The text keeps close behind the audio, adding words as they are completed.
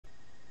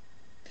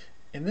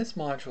In this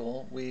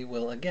module, we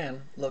will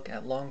again look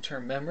at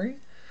long-term memory,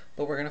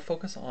 but we're going to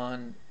focus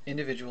on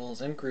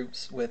individuals and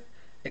groups with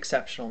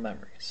exceptional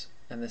memories.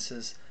 And this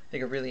is, I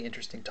think, a really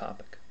interesting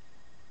topic.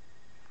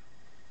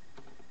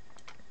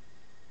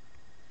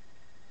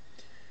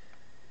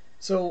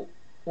 So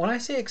when I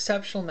say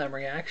exceptional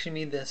memory, I actually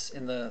mean this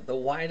in the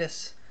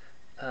widest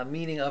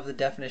meaning of the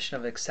definition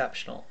of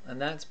exceptional, and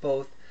that's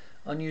both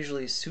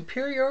unusually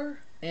superior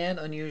and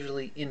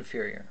unusually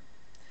inferior.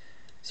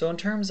 So in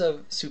terms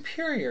of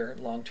superior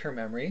long-term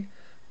memory,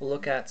 we'll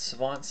look at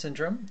Savant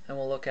syndrome, and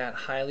we'll look at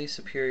highly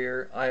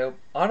superior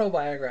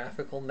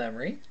autobiographical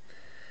memory.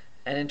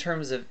 And in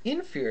terms of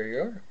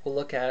inferior, we'll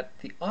look at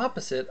the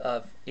opposite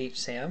of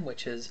HSAM,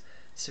 which is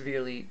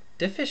severely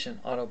deficient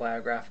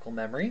autobiographical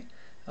memory.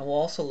 And we'll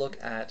also look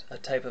at a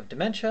type of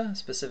dementia,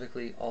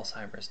 specifically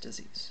Alzheimer's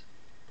disease.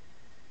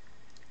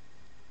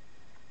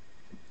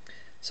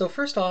 So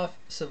first off,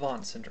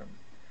 Savant syndrome.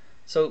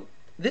 So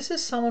this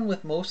is someone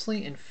with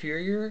mostly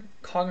inferior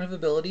cognitive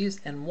abilities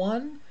and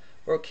one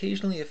or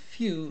occasionally a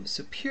few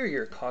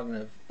superior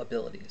cognitive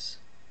abilities.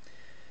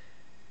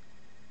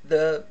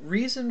 The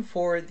reason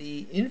for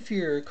the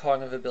inferior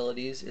cognitive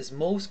abilities is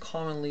most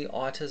commonly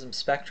autism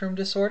spectrum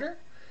disorder,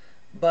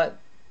 but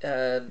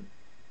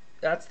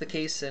that's the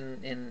case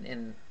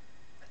in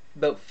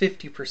about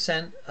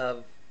 50%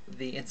 of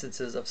the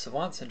instances of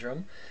Savant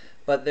syndrome,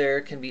 but there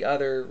can be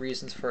other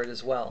reasons for it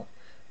as well.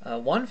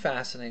 One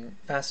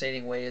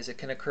fascinating way is it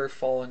can occur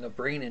following a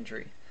brain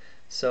injury.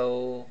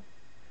 So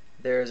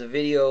there's a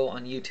video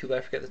on YouTube,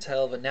 I forget the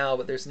title of it now,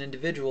 but there's an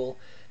individual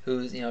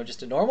who's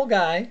just a normal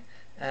guy,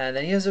 and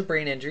then he has a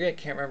brain injury. I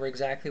can't remember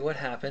exactly what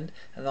happened,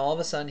 and all of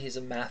a sudden he's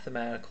a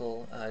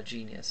mathematical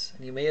genius.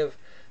 And you may have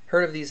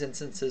heard of these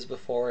instances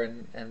before,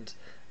 and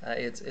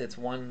it's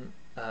one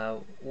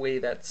way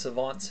that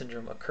Savant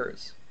syndrome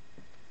occurs.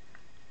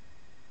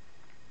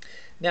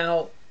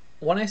 Now,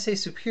 when I say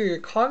superior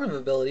cognitive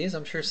abilities,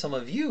 I'm sure some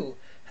of you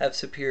have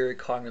superior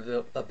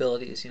cognitive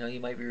abilities. You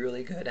might be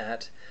really good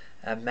at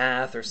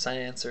math or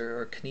science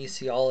or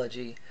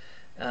kinesiology.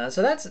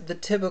 So that's the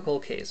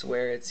typical case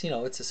where it's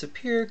a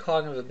superior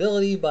cognitive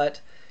ability, but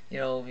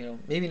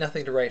maybe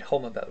nothing to write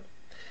home about.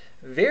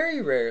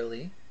 Very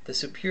rarely, the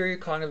superior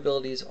cognitive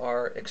abilities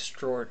are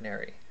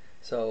extraordinary.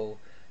 So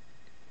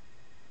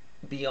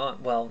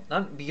beyond, well,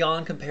 not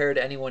beyond compared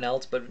to anyone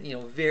else, but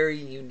very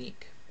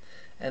unique.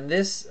 And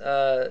this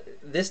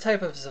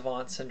type of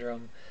Savant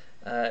syndrome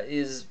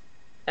is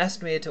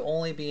estimated to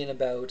only be in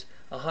about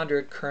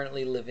 100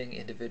 currently living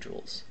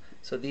individuals.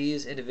 So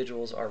these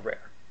individuals are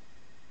rare.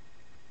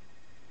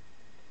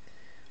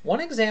 One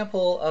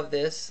example of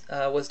this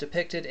was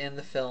depicted in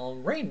the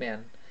film Rain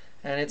Man.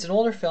 And it's an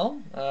older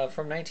film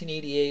from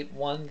 1988,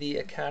 won the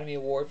Academy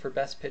Award for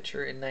Best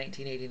Picture in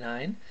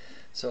 1989.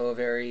 So a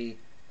very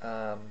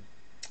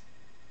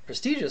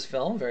prestigious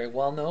film, very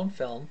well-known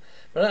film,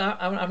 but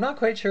I'm not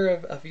quite sure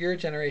of your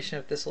generation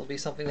if this will be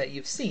something that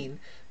you've seen,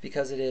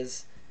 because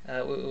it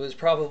was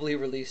probably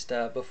released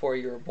before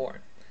you were born.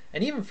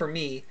 And even for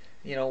me,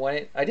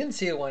 I didn't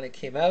see it when it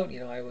came out.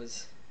 I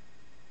was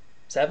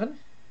 7,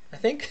 I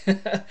think,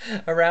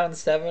 around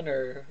 7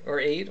 or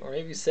 8 or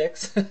maybe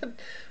 6.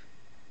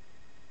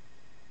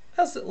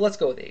 Let's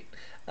go with 8.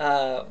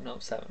 No,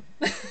 7.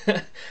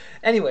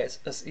 Anyways,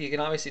 you can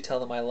obviously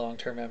tell that my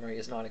long-term memory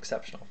is not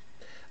exceptional.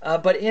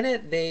 But in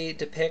it, they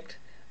depict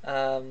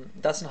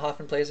Dustin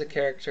Hoffman plays a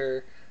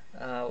character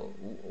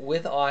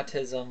with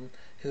autism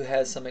who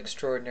has some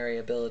extraordinary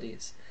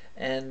abilities.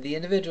 And the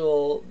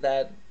individual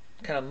that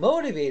kind of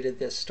motivated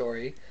this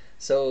story,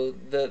 so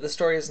the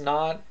story is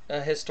not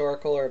a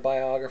historical or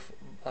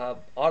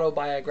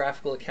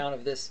autobiographical account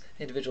of this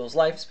individual's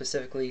life,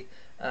 specifically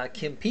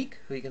Kim Peek,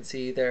 who you can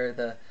see there,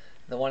 the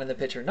one in the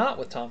picture not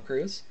with Tom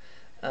Cruise.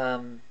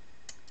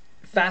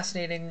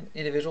 Fascinating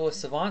individual with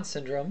Savant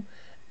syndrome.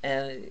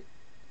 And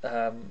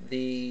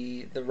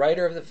the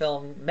writer of the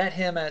film met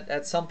him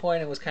at some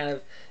point and was kind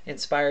of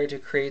inspired to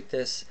create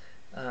this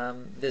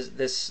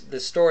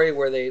story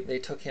where they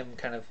took him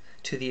kind of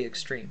to the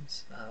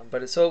extremes.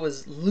 So it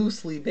was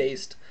loosely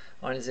based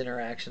on his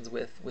interactions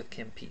with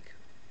Kim Peek.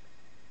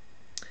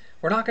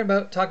 We're not going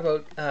to talk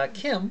about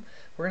Kim.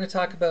 We're going to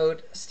talk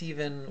about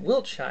Stephen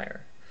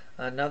Wiltshire,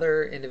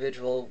 another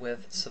individual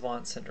with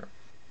Savant syndrome.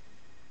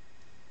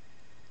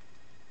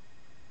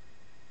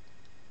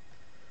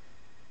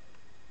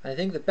 I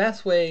think the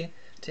best way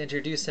to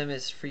introduce him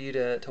is for you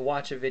to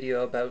watch a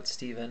video about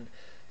Stephen.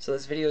 So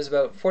this video is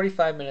about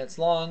 45 minutes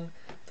long.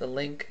 The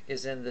link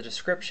is in the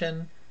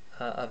description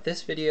of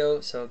this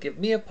video. So give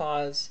me a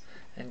pause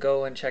and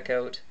go and check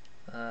out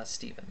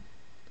Stephen.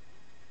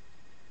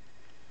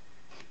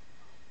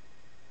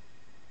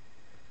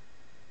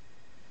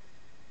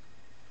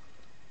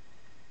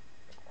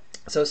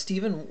 So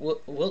Stephen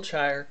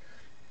Wiltshire,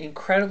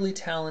 incredibly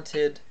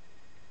talented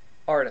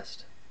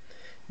artist.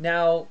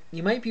 Now,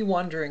 you might be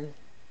wondering,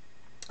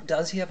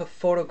 does he have a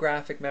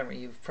photographic memory?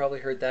 You've probably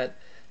heard that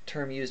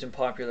term used in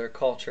popular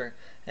culture.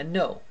 And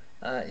no,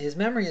 his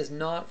memory is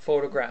not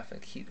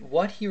photographic.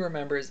 What he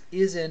remembers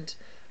isn't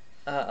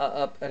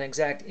an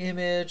exact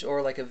image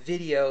or like a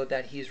video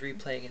that he's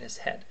replaying in his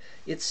head.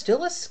 It's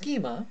still a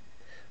schema,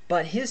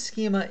 but his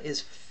schema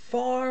is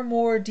far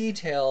more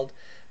detailed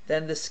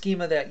than the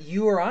schema that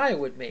you or I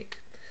would make.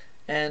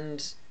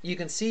 And you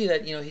can see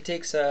that, you know, he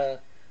takes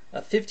a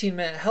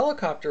 15-minute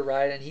helicopter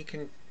ride and he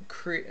can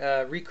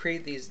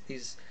recreate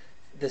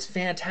this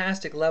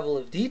fantastic level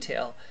of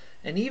detail.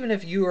 And even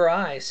if you or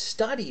I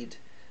studied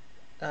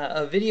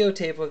a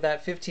videotape of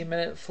that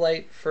 15-minute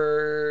flight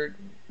for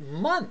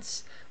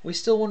months, we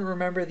still wouldn't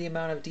remember the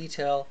amount of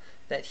detail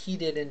that he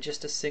did in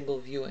just a single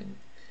viewing.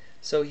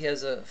 So he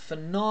has a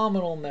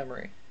phenomenal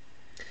memory.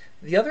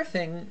 The other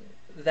thing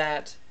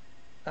that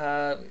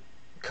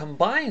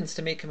combines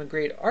to make him a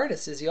great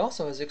artist is he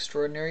also has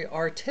extraordinary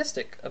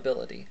artistic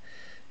ability.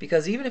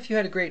 Because even if you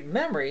had a great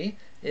memory,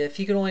 if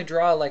he could only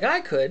draw like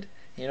I could,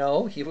 you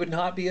know, he would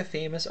not be a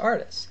famous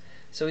artist.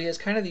 So he has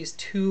kind of these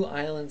two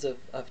islands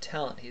of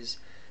talent. He's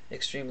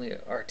extremely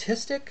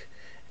artistic,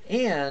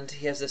 and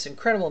he has this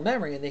incredible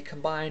memory, and they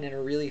combine in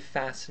a really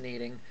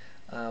fascinating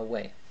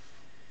way.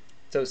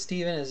 So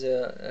Stephen is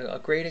a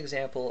great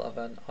example of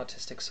an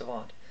autistic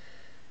savant.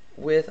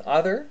 With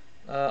other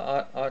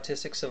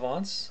autistic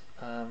savants,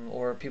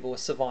 or people with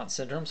savant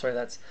syndrome, sorry,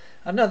 that's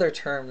another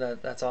term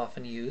that's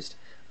often used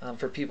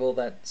for people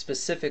that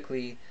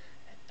specifically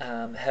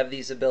have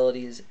these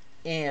abilities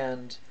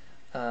and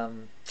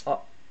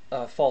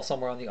fall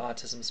somewhere on the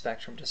autism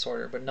spectrum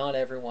disorder, but not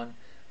everyone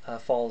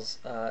falls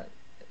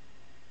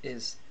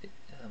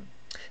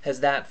has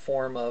that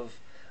form of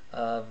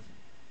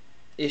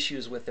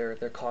issues with their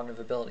cognitive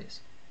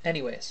abilities.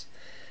 Anyways,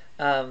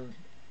 a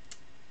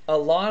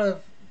lot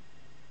of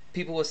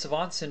people with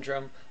Savant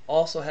syndrome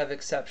also have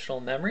exceptional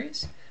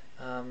memories,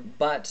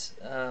 but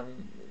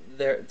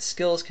their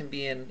skills can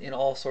be in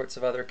all sorts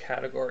of other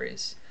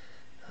categories.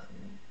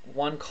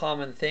 One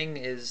common thing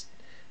is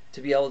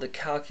to be able to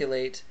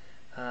calculate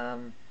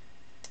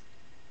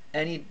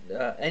any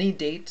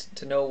date,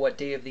 to know what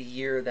day of the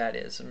year that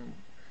is. And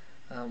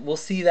we'll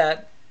see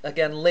that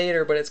again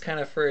later, but it's kind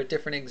of for a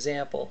different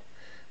example.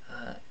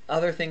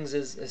 Other things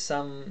is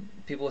some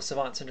people with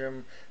Savant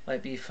syndrome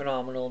might be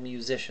phenomenal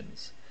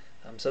musicians.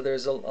 So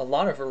there's a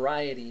lot of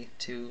variety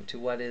to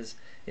what is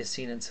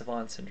seen in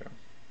Savant syndrome.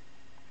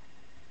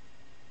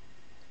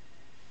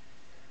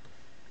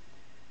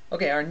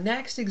 Okay, our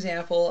next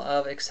example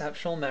of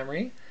exceptional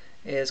memory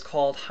is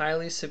called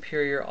highly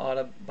superior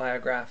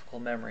autobiographical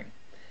memory.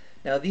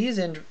 Now these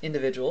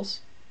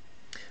individuals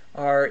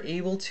are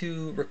able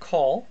to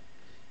recall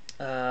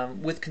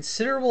with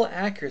considerable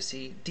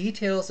accuracy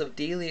details of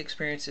daily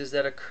experiences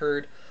that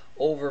occurred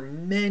over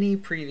many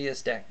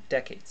previous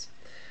decades.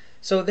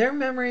 So their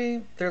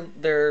memory,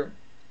 their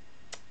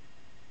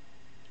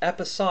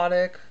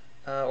episodic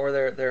or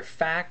their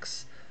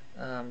facts,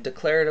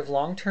 declarative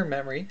long-term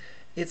memory,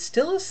 it's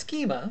still a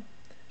schema,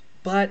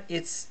 but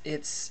it's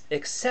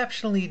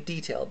exceptionally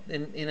detailed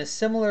in a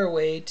similar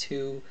way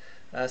to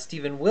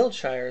Stephen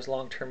Wiltshire's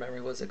long-term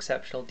memory was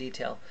exceptional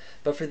detail.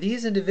 But for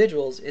these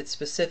individuals, it's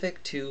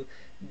specific to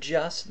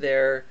just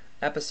their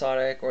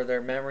episodic or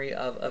their memory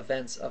of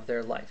events of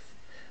their life.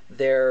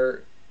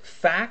 Their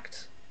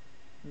fact,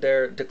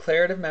 their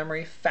declarative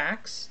memory,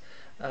 facts,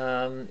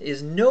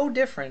 is no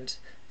different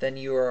than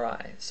you or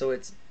I. So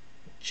it's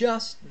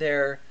just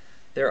their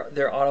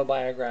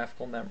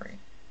autobiographical memory.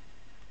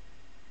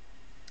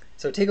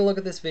 So take a look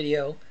at this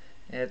video.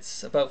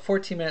 It's about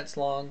 14 minutes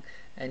long,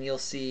 and you'll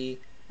see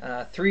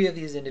 3 of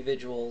these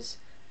individuals,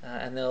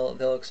 and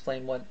they'll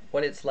explain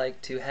what it's like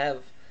to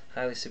have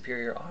highly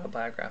superior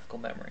autobiographical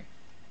memory.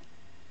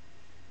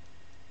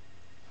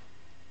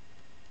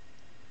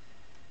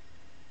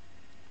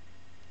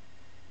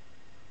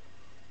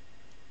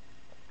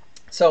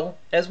 So,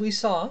 as we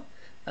saw,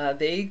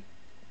 they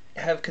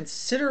have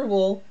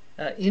considerable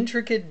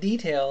intricate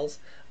details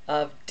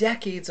of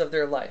decades of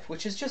their life,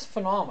 which is just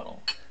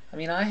phenomenal. I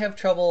mean, I have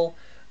trouble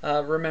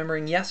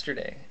remembering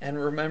yesterday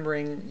and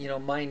remembering, you know,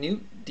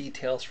 minute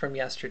details from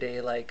yesterday,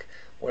 like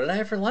what did I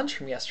have for lunch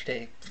from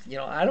yesterday? You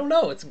know, I don't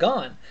know, it's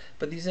gone.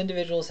 But these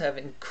individuals have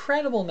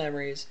incredible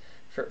memories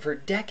for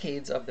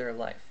decades of their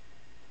life.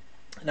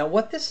 Now,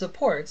 what this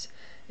supports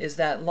is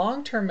that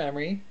long-term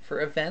memory for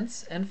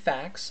events and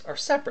facts are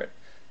separate.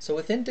 So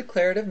within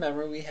declarative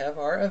memory, we have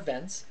our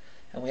events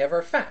and we have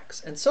our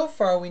facts. And so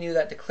far, we knew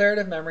that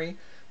declarative memory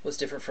was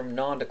different from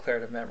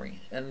non-declarative memory,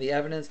 and the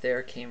evidence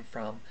there came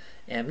from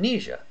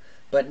amnesia.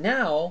 But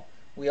now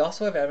we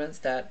also have evidence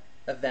that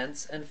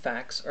events and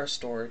facts are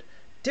stored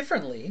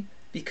differently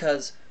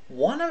because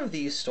one of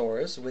these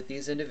stores with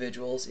these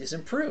individuals is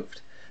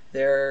improved.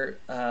 Their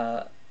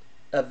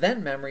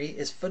event memory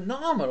is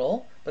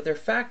phenomenal, but their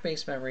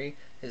fact-based memory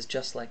is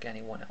just like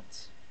anyone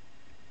else.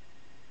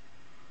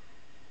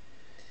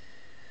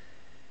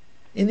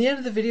 In the end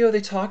of the video, they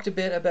talked a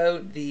bit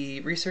about the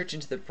research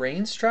into the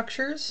brain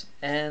structures,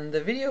 and the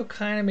video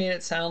kind of made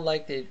it sound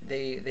like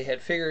they had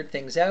figured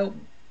things out,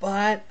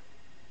 but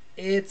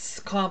it's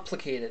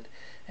complicated.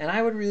 And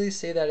I would really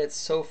say that it's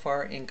so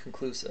far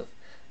inconclusive.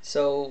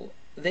 So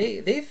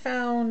they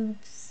found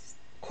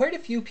quite a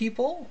few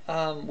people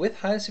with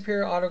highly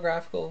superior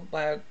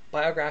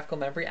biographical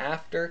memory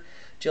after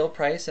Jill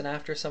Price and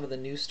after some of the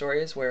news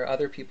stories where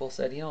other people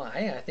said,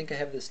 I think I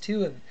have this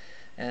too,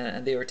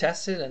 and they were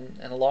tested, and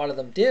a lot of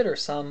them did, or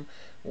some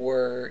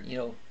were,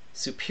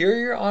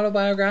 superior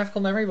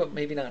autobiographical memory, but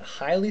maybe not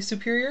highly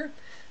superior.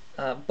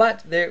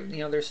 But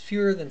there's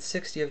fewer than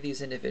 60 of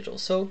these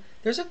individuals. So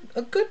there's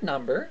a good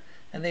number,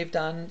 and they've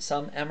done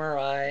some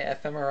MRI,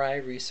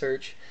 fMRI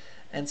research,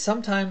 and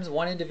sometimes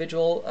one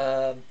individual,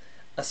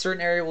 a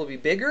certain area will be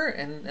bigger,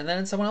 and then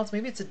in someone else,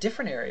 maybe it's a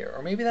different area,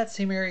 or maybe that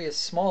same area is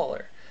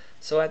smaller.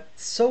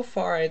 So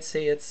far, I'd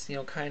say it's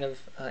kind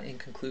of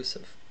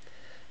inconclusive.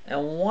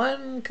 And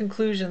one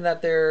conclusion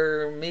that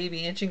they're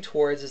maybe inching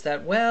towards is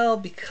that, well,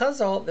 because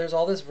there's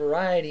all this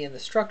variety in the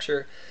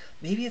structure,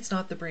 maybe it's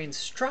not the brain's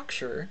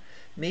structure,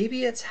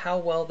 maybe it's how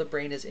well the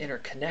brain is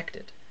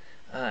interconnected.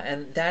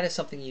 And that is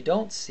something you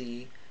don't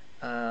see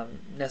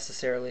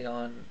necessarily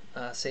on,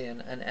 say,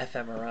 an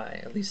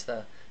fMRI, at least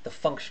the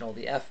functional,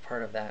 the F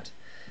part of that.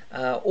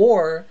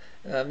 Or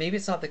maybe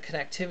it's not the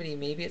connectivity,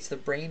 maybe it's the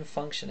brain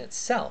function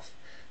itself.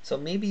 So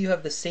maybe you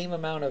have the same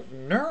amount of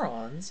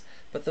neurons,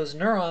 but those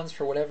neurons,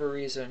 for whatever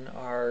reason,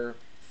 are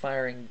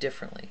firing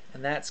differently.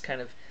 And that's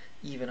kind of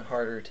even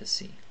harder to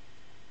see.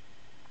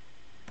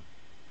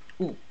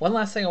 Ooh, one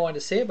last thing I wanted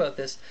to say about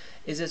this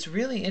is it's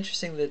really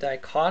interesting, the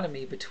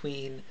dichotomy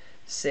between,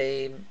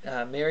 say,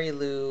 Mary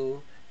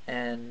Lou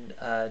and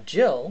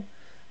Jill.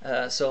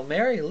 So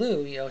Mary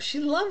Lou, she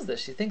loves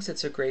this. She thinks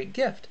it's a great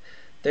gift.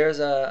 There's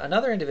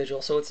another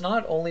individual, so it's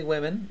not only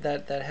women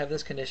that have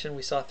this condition.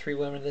 We saw 3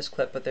 women in this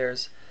clip, but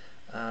there's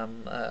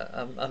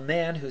a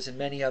man who's in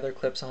many other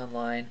clips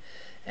online,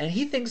 and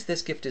he thinks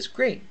this gift is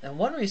great. And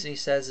one reason he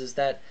says is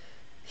that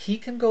he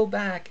can go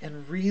back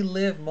and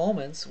relive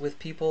moments with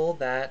people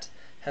that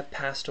have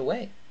passed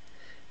away.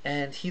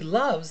 And he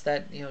loves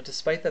that,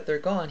 despite that they're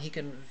gone, he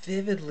can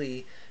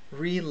vividly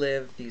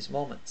relive these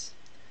moments.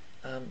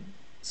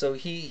 So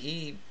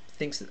he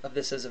thinks of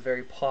this as a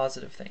very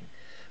positive thing.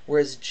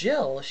 Whereas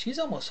Jill, she's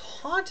almost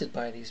haunted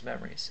by these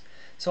memories.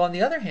 So on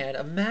the other hand,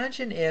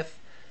 imagine the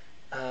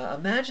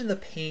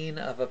pain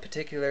of a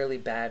particularly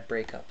bad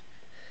breakup.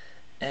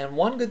 And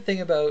one good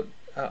thing about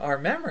our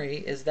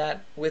memory is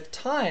that with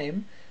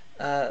time,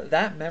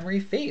 that memory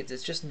fades.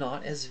 It's just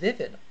not as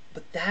vivid.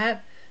 But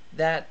that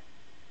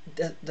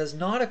does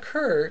not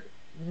occur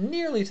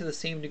nearly to the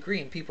same degree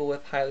in people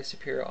with highly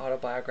superior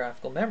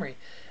autobiographical memory.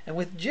 And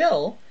with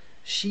Jill,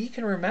 she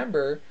can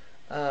remember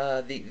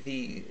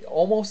the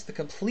almost the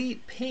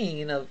complete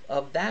pain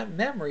of that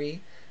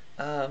memory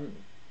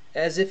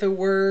as if it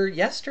were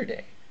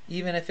yesterday,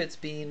 even if it's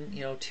been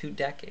 2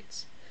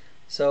 decades.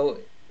 So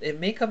it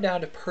may come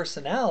down to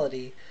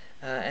personality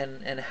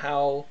and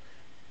how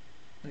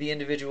the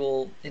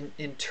individual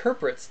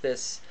interprets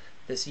this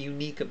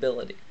unique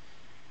ability.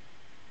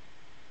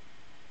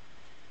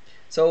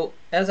 So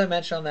as I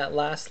mentioned on that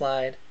last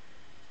slide,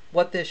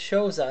 what this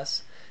shows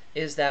us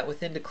is that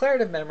within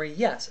declarative memory,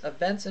 yes,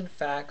 events and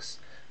facts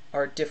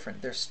are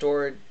different. They're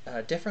stored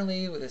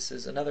differently. This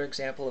is another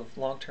example of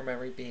long-term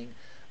memory being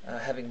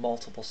having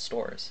multiple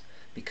stores,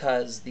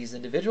 because these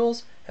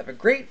individuals have a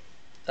great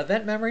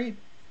event memory,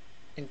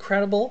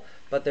 incredible,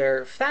 but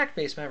their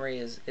fact-based memory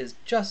is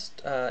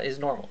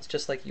normal. It's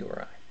just like you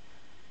or I.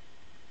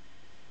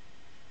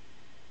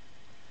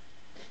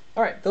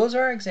 All right, those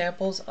are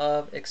examples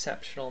of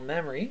exceptional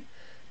memory.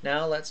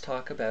 Now let's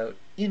talk about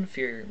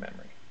inferior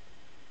memory.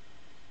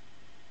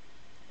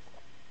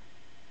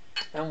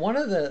 And one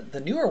of the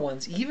newer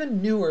ones,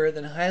 even newer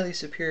than highly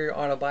superior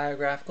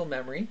autobiographical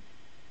memory,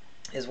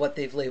 is what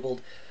they've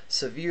labeled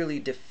severely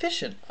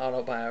deficient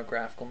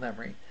autobiographical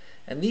memory.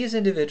 And these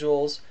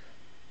individuals,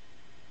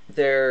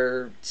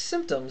 their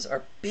symptoms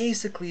are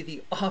basically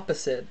the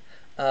opposite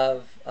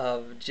of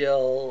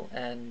Jill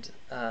and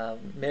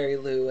Mary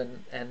Lou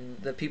and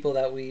the people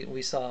that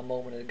we saw a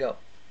moment ago.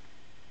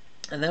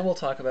 And then we'll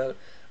talk about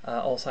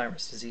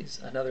Alzheimer's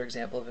disease, another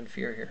example of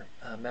inferior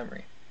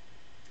memory.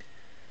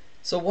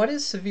 So what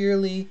is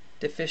severely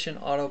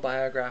deficient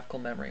autobiographical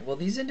memory? Well,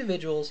 these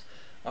individuals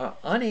are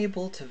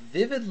unable to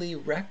vividly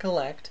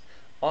recollect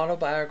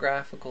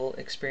autobiographical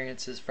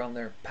experiences from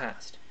their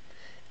past.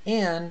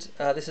 And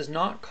this is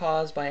not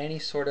caused by any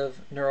sort of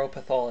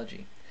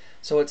neuropathology.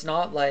 So it's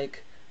not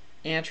like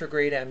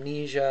anterograde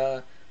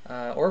amnesia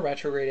or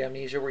retrograde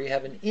amnesia, where you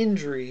have an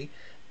injury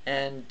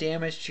and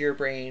damage to your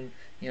brain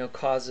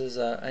causes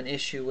an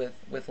issue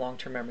with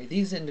long-term memory.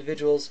 These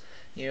individuals,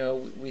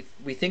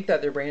 we think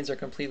that their brains are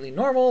completely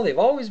normal. They've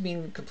always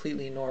been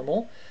completely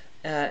normal,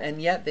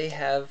 and yet they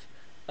have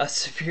a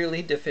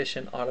severely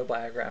deficient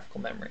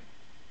autobiographical memory.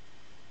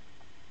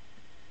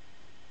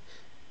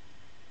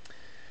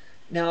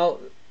 Now,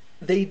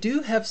 they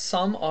do have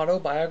some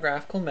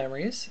autobiographical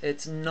memories.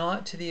 It's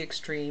not to the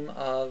extreme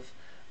of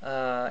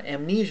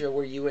amnesia,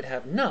 where you would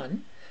have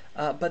none,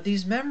 but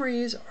these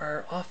memories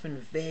are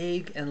often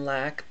vague and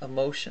lack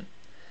emotion.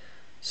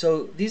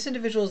 So these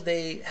individuals,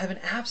 they have an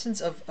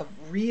absence of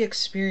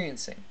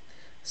re-experiencing.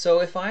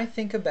 So if I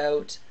think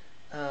about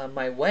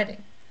my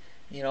wedding,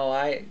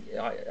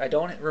 I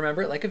don't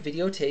remember it like a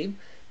videotape,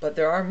 but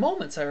there are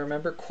moments I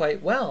remember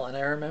quite well, and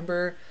I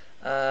remember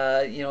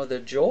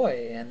the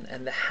joy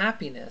and the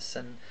happiness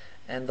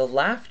and the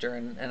laughter,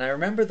 and I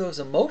remember those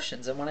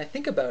emotions. And when I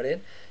think about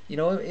it,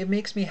 it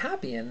makes me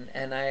happy,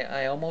 and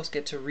I almost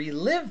get to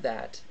relive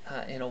that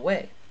in a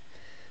way.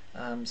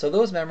 So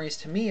those memories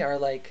to me are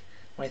like,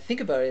 when I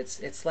think about it,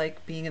 it's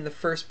like being in the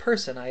first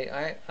person.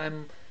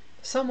 I'm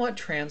somewhat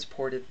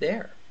transported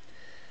there.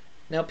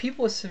 Now,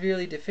 people with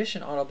severely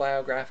deficient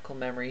autobiographical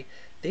memory,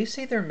 they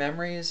say their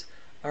memories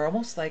are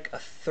almost like a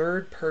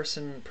third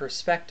person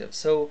perspective.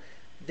 So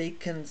they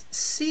can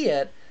see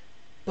it,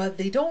 but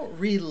they don't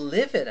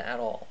relive it at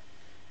all.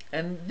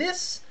 And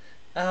this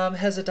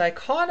has a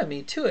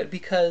dichotomy to it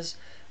because,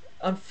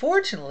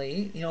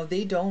 unfortunately,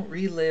 they don't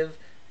relive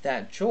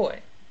that joy.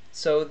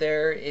 So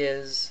there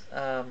is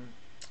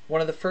one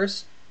of the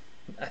first,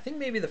 I think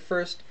maybe the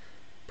first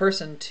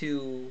person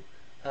to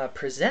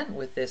present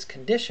with this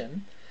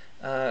condition,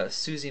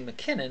 Susie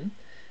McKinnon.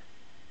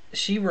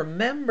 She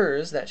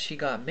remembers that she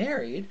got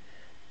married,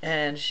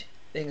 and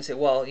they can say,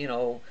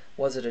 well,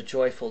 was it a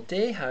joyful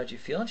day? How did you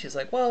feel? And she's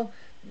like, well,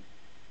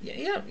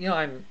 yeah,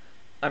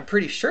 I'm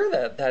pretty sure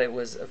that it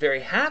was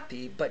very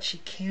happy, but she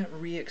can't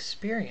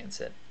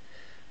re-experience it.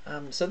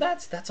 So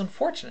that's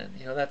unfortunate.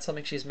 That's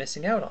something she's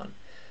missing out on.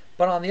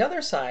 But on the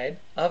other side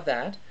of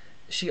that,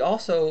 she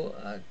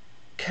also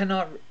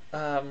cannot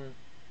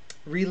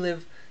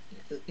relive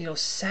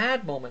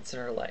sad moments in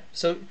her life.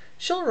 So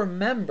she'll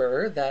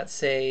remember that,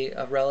 say,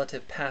 a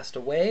relative passed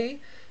away.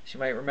 She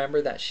might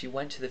remember that she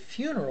went to the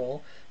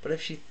funeral, but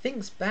if she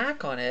thinks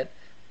back on it,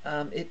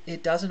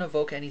 it doesn't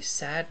evoke any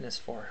sadness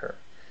for her.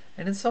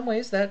 And in some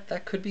ways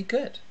that could be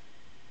good.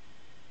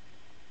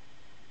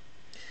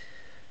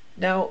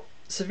 Now,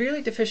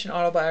 severely deficient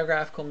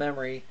autobiographical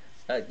memory,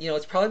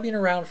 it's probably been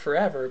around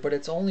forever, but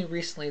it's only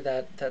recently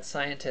that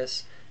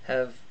scientists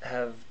have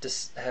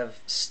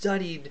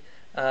studied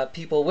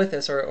people with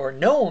this, or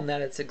known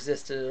that it's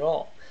existed at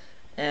all.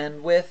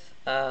 And with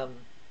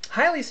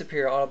highly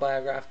superior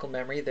autobiographical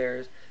memory,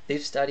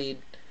 they've studied.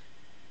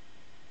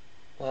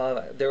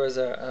 Well, there was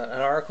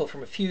an article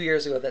from a few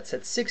years ago that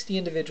said 60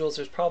 individuals.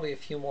 There's probably a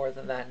few more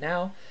than that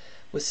now.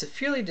 With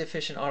severely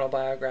deficient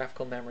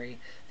autobiographical memory,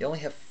 they only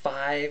have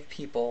 5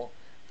 people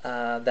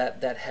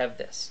that have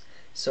this.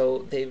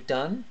 So they've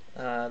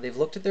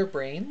looked at their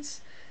brains,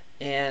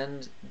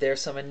 and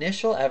there's some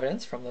initial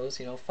evidence from those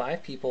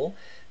 5 people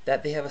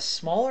that they have a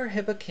smaller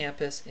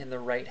hippocampus in the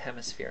right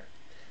hemisphere.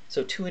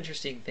 So 2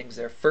 interesting things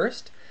there.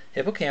 First,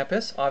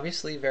 hippocampus,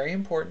 obviously very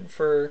important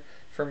for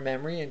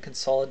memory and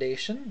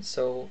consolidation.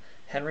 So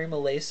Henry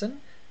Molaison,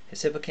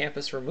 his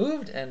hippocampus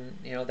removed, and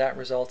that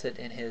resulted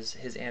in his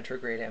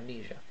anterograde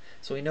amnesia.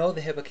 So we know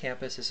the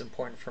hippocampus is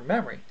important for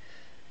memory.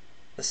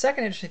 The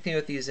second interesting thing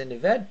with these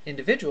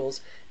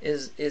individuals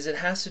is it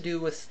has to do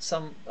with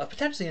some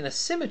potentially an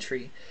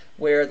asymmetry,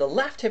 where the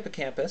left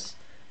hippocampus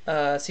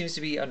seems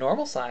to be a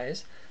normal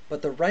size,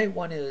 but the right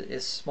one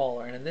is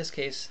smaller, and in this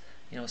case,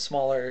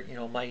 smaller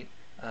might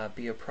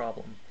be a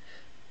problem.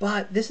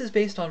 But this is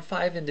based on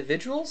 5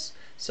 individuals,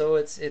 so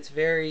it's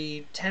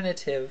very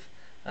tentative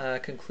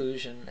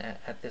conclusion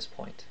at this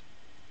point.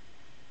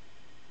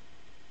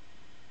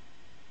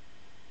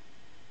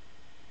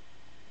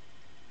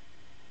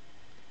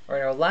 All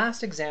right, our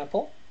last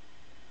example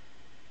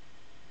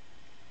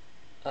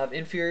of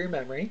inferior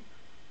memory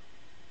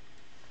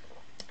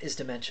is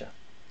dementia,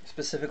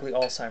 specifically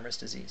Alzheimer's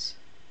disease.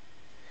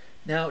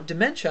 Now,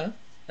 dementia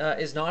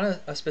is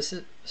not a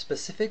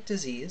specific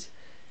disease.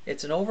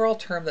 It's an overall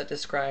term that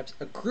describes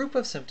a group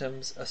of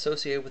symptoms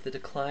associated with a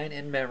decline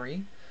in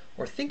memory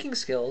or thinking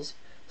skills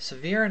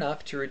severe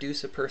enough to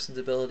reduce a person's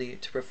ability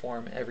to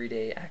perform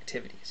everyday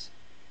activities.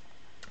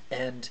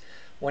 And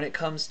when it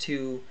comes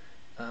to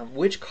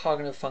which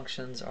cognitive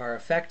functions are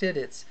affected,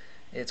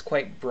 it's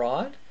quite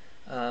broad.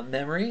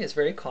 Memory is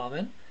very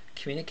common.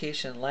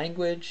 Communication and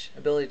language,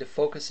 ability to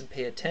focus and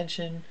pay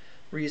attention,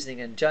 reasoning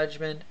and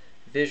judgment,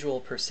 visual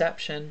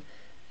perception,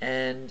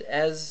 and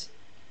as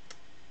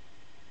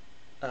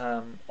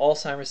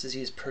Alzheimer's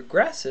disease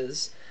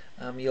progresses,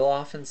 you'll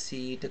often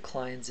see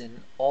declines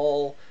in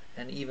all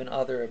and even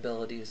other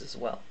abilities as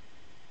well.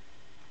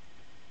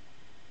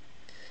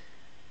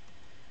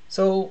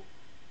 So,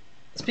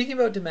 speaking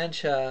about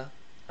dementia,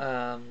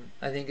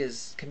 I think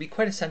can be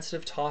quite a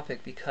sensitive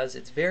topic because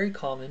it's very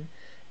common,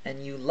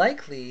 and you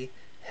likely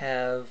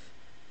have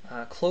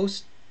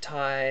close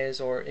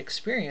ties or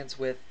experience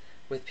with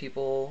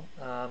people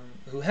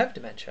who have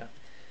dementia.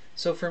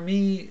 So for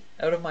me,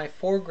 out of my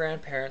 4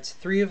 grandparents,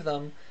 3 of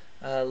them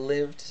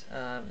lived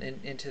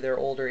into their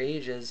older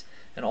ages,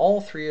 and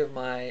all 3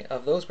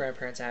 of those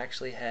grandparents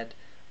actually had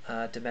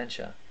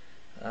dementia.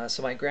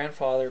 So my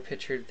grandfather,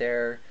 pictured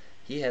there,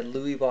 he had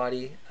Lewy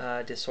body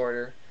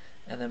disorder,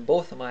 and then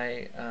both of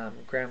my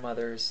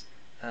grandmothers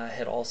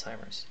had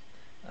Alzheimer's.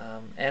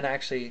 And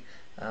actually,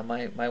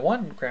 my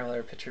one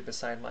grandmother, pictured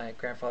beside my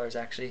grandfather, is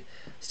actually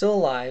still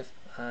alive.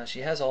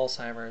 She has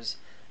Alzheimer's,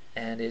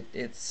 and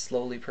it's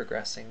slowly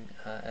progressing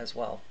as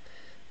well.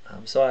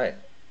 So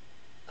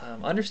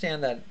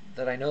understand that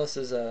I know this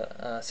is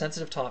a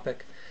sensitive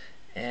topic,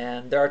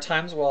 and there are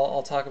times where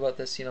I'll talk about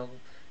this,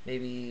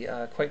 maybe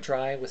quite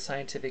dry with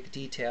scientific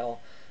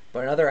detail,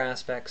 but in other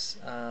aspects,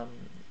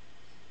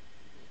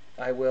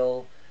 I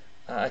will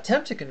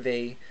attempt to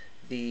convey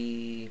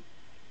the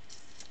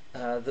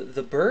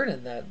the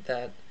burden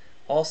that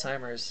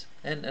Alzheimer's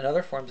and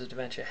other forms of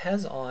dementia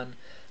has on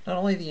not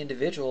only the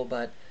individual,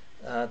 but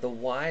the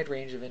wide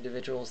range of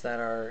individuals that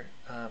are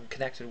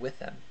connected with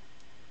them.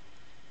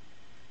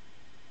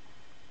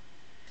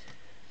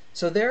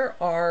 So there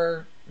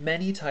are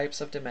many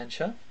types of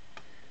dementia,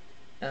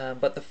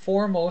 but the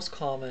four most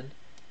common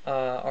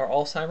are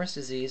Alzheimer's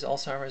disease.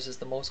 Alzheimer's is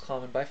the most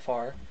common by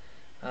far.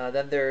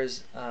 Then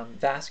there's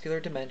vascular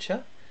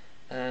dementia,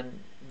 and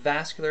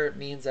vascular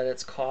means that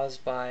it's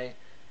caused by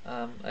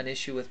an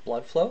issue with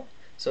blood flow.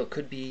 So it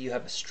could be you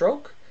have a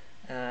stroke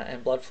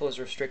and blood flow is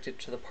restricted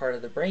to the part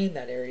of the brain.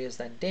 That area is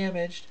then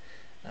damaged,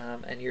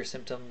 and your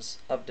symptoms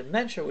of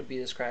dementia would be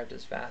described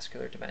as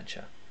vascular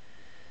dementia.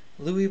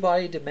 Lewy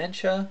body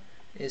dementia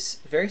is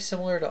very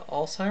similar to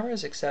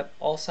Alzheimer's, except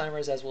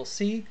Alzheimer's, as we'll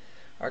see,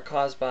 are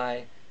caused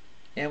by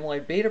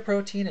amyloid beta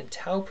protein and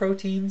tau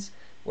proteins,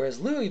 whereas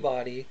Lewy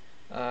body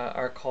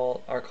are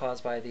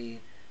caused by the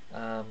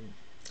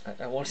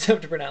I won't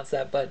attempt to pronounce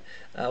that, but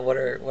what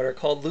are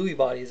called Lewy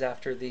bodies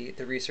after the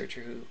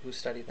researcher who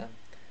studied them.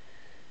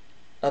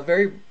 A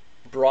very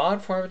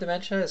broad form of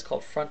dementia is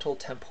called frontal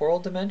temporal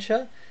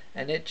dementia,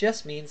 and it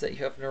just means that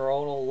you have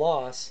neuronal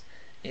loss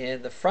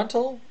in the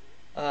frontal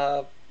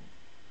lobe,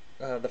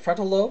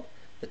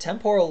 the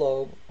temporal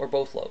lobe, or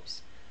both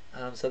lobes.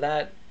 So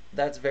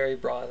that's very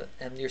broad,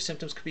 and your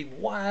symptoms could be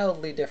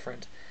wildly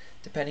different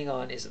depending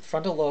on, is it the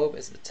frontal lobe,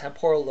 is it the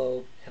temporal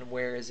lobe, and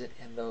where is it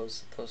in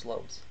those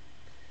lobes.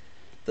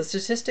 The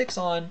statistics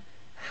on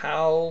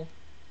how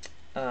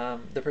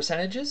the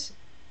percentages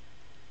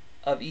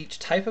of each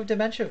type of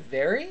dementia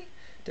vary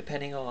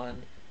depending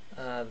on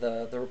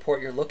the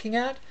report you're looking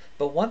at,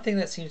 but one thing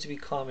that seems to be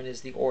common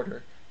is the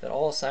order, that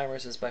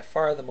Alzheimer's is by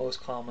far the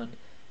most common,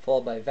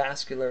 followed by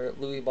vascular,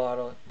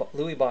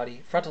 Lewy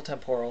body, frontal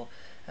temporal,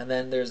 and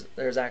then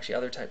there's actually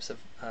other types of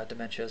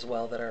dementia as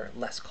well that are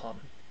less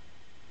common.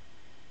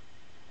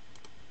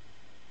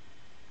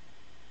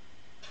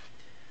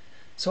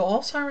 So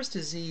Alzheimer's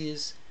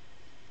disease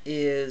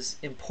is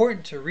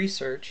important to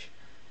research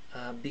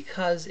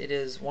because it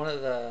is one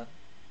of the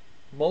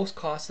most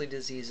costly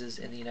diseases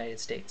in the United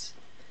States.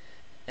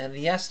 And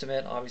the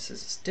estimate, obviously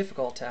it's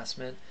difficult to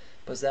estimate,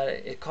 but is that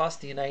it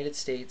costs the United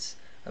States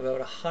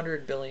about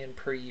 $100 billion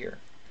per year.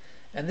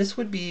 And this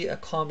would be a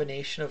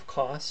combination of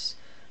costs,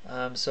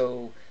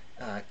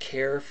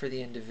 care for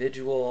the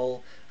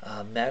individual,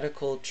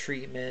 medical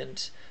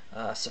treatment,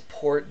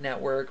 support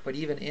network, but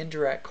even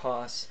indirect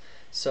costs.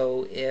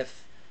 So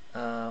if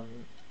a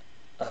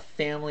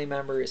family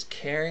member is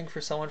caring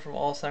for someone from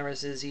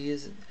Alzheimer's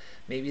disease,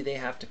 maybe they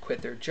have to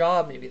quit their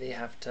job, maybe they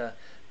have to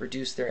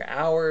reduce their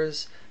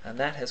hours, and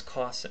that has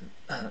costs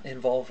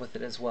involved with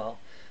it as well.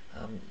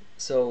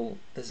 So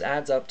this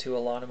adds up to a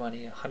lot of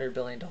money, $100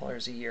 billion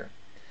a year.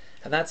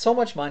 And that's so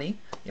much money.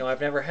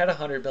 I've never had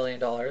 $100 billion,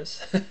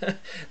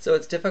 so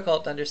it's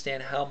difficult to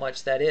understand how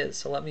much that is.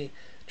 So let me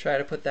try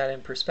to put that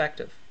in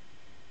perspective.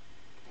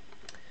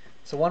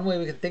 So one way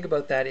we can think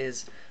about that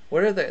is,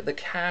 what are the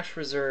cash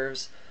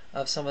reserves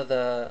of some of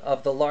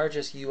the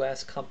largest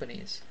U.S.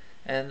 companies?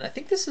 And I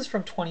think this is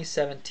from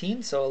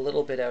 2017, so a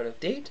little bit out of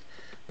date.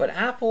 But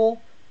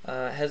Apple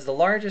has the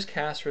largest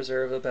cash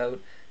reserve,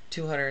 about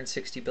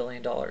 $260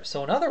 billion.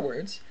 So in other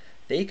words,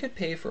 they could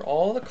pay for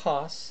all the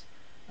costs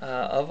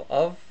of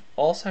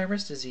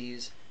Alzheimer's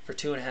disease for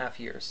 2.5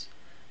 years,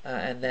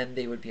 and then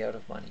they would be out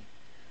of money.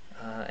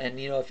 And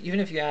even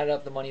if you add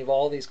up the money of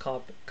all these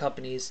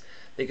companies,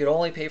 they could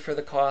only pay for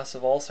the costs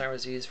of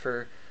Alzheimer's disease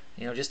for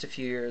just a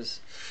few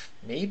years,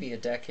 maybe a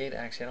decade.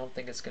 Actually, I don't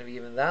think it's going to be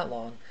even that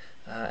long,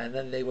 and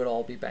then they would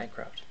all be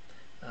bankrupt.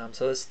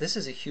 So this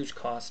is a huge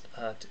cost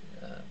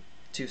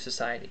to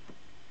society.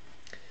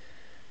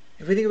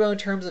 If we think about in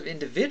terms of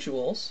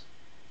individuals,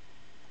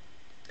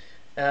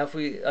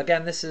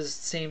 again, this is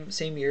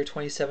same year,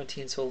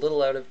 2017, so a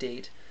little out of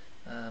date,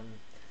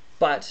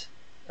 but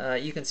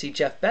you can see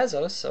Jeff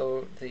Bezos,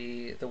 so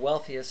the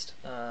wealthiest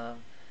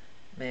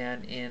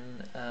man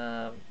in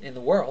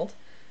the world.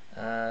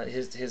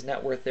 His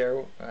net worth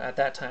there at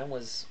that time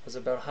was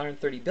about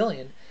 130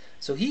 billion.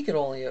 So he could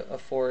only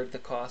afford the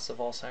cost of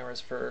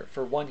Alzheimer's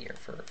for 1 year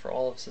for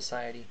all of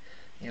society,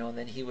 and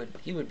then he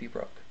would be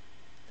broke.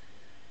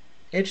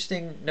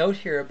 Interesting note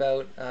here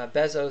about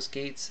Bezos,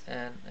 Gates,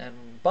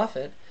 and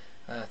Buffett,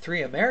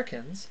 three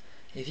Americans.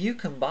 If you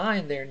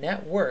combine their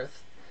net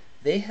worth,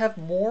 they have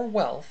more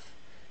wealth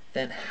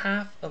than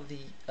half of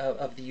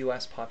the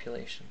U.S.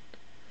 population.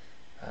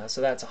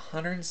 So that's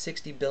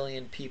 160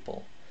 billion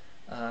people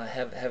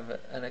have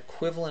an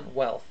equivalent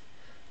wealth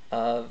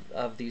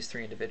of these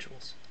three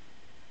individuals.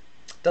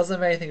 Doesn't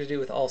have anything to do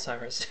with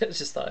Alzheimer's.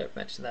 Just thought I'd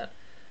mention that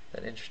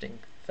interesting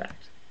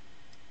fact.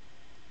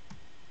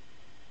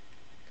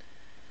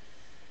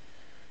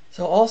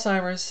 So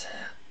Alzheimer's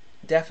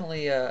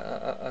definitely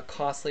a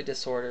costly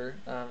disorder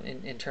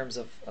in terms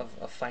of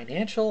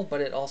financial, but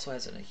it also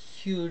has a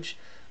huge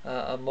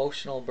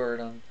emotional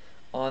burden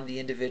on the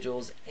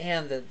individuals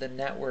and the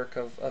network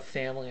of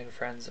family and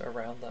friends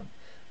around them.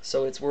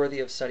 So it's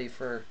worthy of study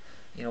for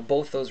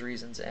both those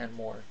reasons and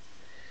more.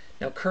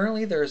 Now,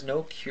 currently there is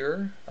no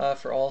cure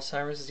for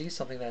Alzheimer's disease,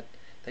 something that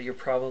you're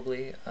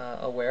probably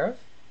aware of.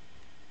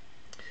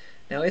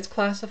 Now, it's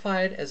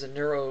classified as a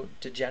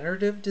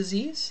neurodegenerative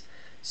disease.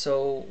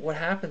 So what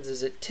happens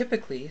is it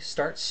typically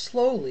starts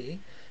slowly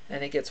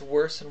and it gets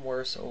worse and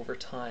worse over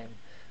time.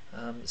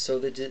 So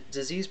the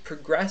disease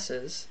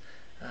progresses,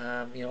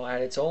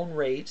 at its own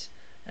rate,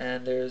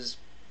 and there's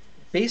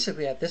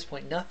basically at this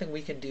point nothing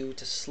we can do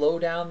to slow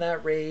down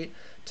that rate,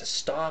 to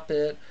stop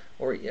it,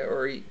 or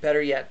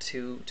better yet,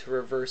 to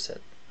reverse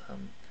it.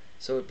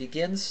 So it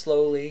begins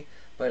slowly,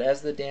 but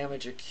as the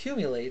damage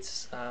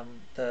accumulates,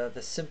 the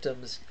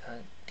symptoms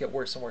get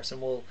worse and worse,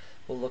 and we'll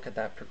look at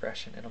that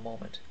progression in a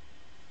moment.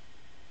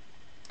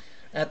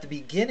 At the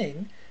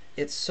beginning,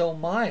 it's so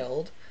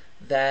mild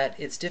that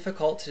it's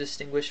difficult to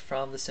distinguish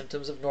from the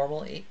symptoms of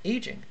normal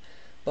aging.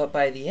 But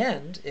by the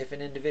end, if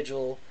an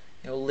individual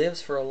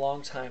lives for a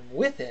long time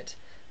with it,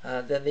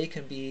 then they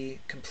can be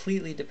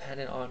completely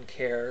dependent on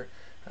care,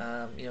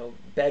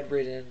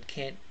 bedridden,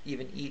 can't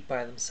even eat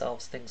by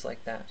themselves, things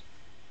like that.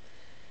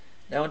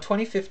 Now in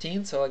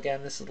 2015, so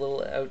again this is a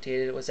little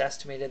outdated, it was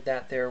estimated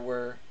that there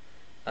were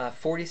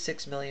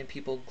 46 million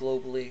people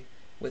globally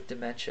with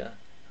dementia.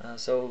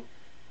 So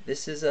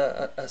this is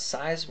a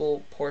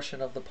sizable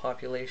portion of the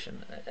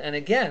population. And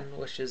again,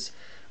 which is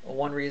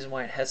one reason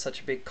why it has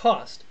such a big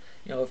cost.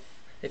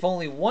 If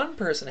only one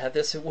person had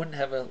this, it wouldn't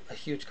have a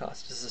huge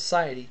cost to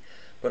society.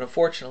 But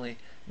unfortunately,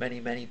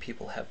 many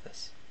people have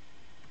this.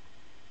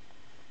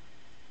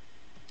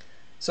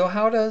 So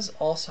how does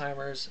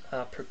Alzheimer's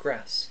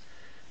progress?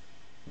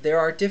 There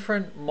are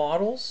different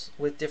models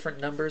with different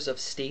numbers of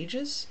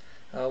stages.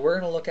 We're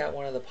going to look at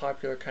one of the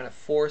popular kind of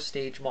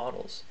 4-stage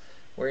models,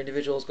 where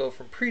individuals go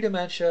from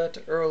pre-dementia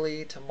to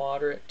early to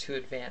moderate to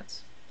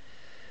advanced.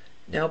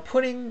 Now,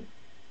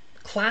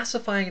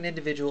 classifying an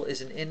individual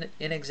is an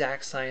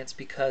inexact science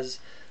because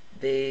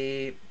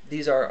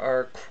these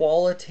are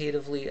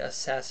qualitatively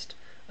assessed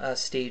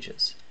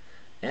stages,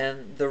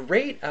 and the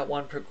rate at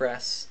one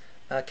progress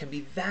can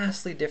be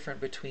vastly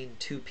different between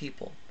two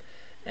people.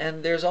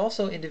 And there's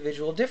also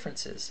individual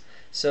differences.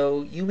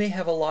 So you may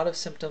have a lot of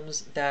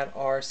symptoms that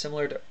are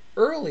similar to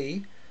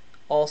early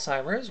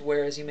Alzheimer's,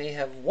 whereas you may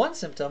have one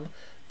symptom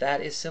that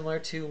is similar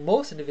to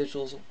most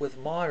individuals with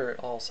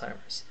moderate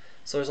Alzheimer's.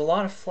 So there's a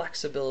lot of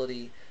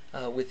flexibility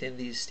within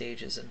these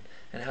stages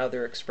and how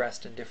they're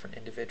expressed in different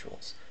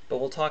individuals. But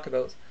we'll talk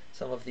about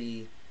some of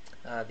the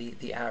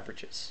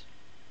averages.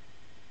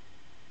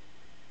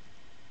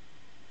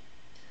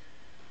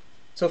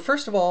 So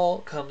first of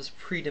all comes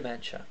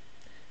pre-dementia.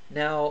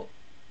 Now,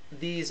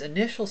 these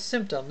initial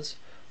symptoms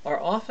are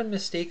often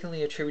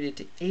mistakenly attributed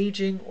to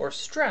aging or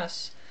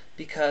stress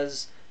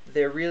because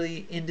they're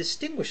really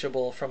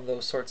indistinguishable from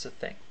those sorts of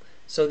things.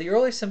 So the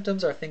early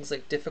symptoms are things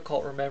like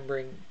difficulty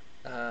remembering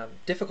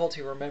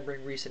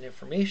recent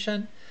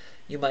information.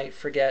 You might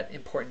forget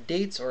important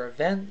dates or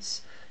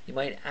events. You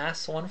might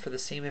ask someone for the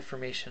same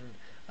information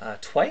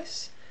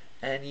twice.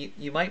 And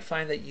you might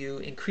find that you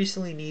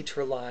increasingly need to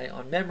rely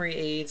on memory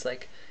aids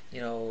like,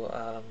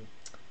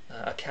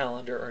 a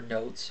calendar or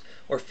notes,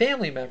 or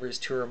family members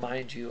to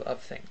remind you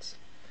of things.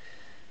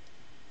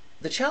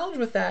 The challenge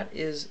with that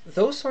is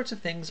those sorts of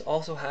things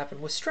also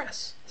happen with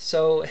stress.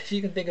 So if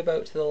you can think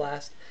about to the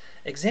last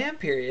exam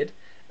period,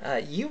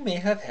 you may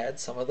have had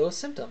some of those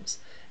symptoms.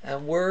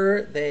 And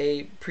were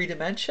they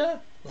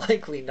pre-dementia?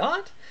 Likely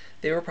not.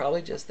 They were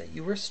probably just that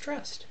you were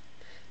stressed.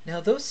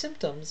 Now those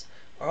symptoms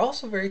are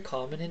also very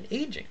common in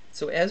aging.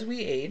 So as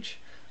we age,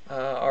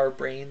 our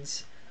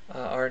brains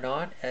are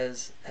not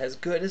as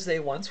good as they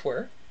once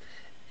were,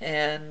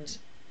 and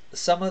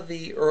some of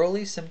the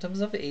early symptoms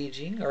of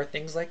aging are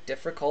things like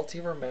difficulty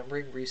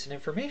remembering recent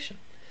information.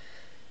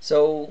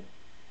 So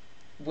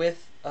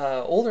with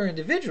older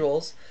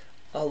individuals,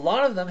 a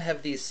lot of them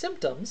have these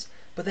symptoms,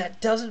 but that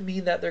doesn't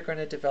mean that they're going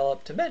to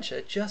develop dementia.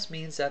 It just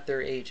means that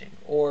they're aging,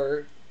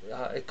 or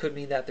it could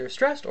mean that they're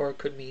stressed, or it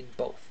could mean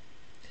both.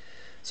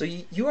 So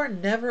you are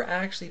never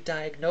actually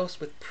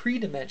diagnosed with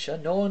pre-dementia.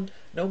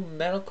 No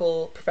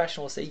medical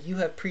professional will say you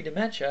have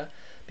pre-dementia,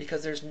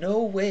 because there's no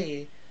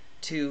way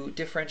to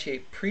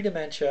differentiate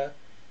pre-dementia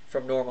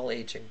from normal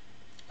aging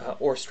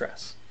or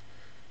stress.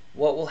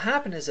 What will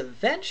happen is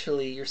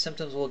eventually your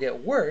symptoms will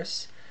get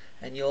worse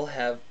and you'll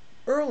have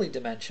early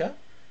dementia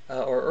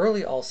or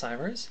early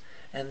Alzheimer's,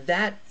 and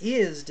that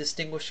is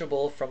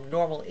distinguishable from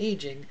normal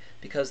aging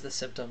because the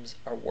symptoms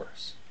are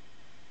worse.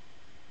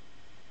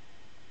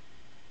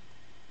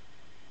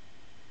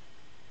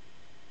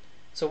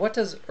 So what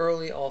does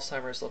early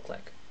Alzheimer's look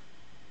like?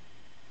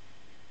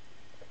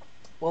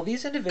 Well,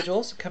 these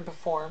individuals can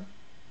perform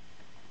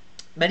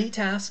many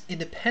tasks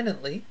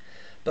independently,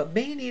 but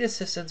may need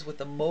assistance with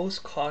the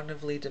most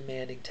cognitively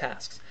demanding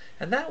tasks,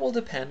 and that will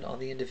depend on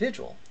the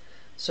individual.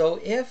 So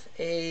if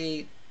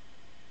a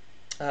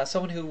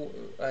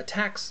a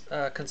tax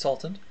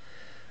consultant,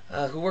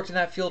 who worked in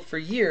that field for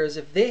years,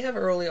 if they have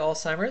early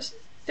Alzheimer's,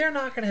 they're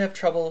not going to have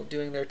trouble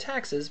doing their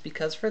taxes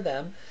because for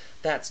them,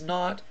 that's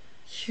not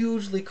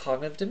hugely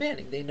cognitive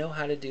demanding. They know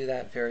how to do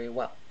that very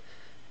well.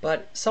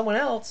 But someone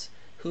else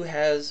who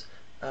has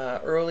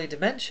early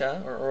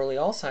dementia or early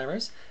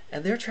Alzheimer's,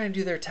 and they're trying to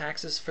do their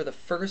taxes for the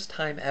first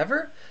time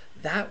ever,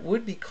 that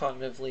would be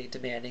cognitively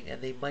demanding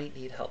and they might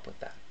need help with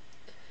that.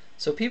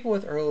 So people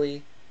with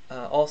early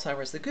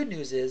Alzheimer's, the good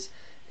news is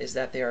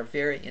that they are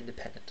very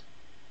independent.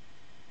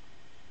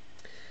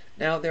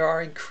 Now, there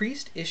are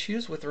increased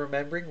issues with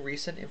remembering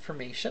recent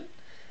information,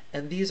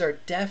 and these are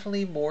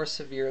definitely more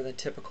severe than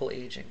typical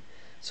aging.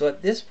 So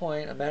at this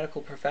point, a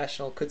medical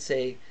professional could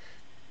say,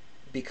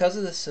 because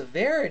of the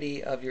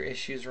severity of your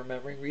issues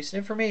remembering recent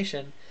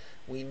information,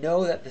 we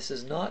know that this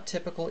is not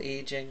typical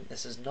aging,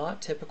 this is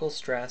not typical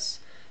stress,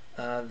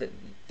 that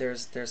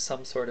there's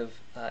some sort of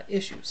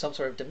issue, some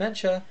sort of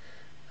dementia,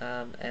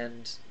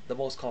 and the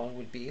most common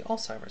would be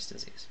Alzheimer's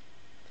disease.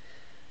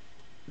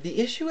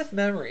 The issue with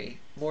memory,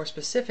 more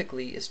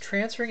specifically, is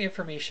transferring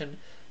information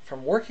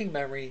from working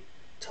memory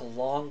to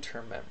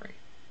long-term memory.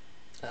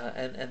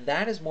 And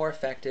that is more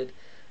affected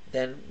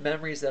than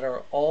memories that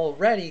are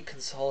already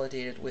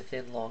consolidated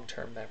within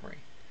long-term memory.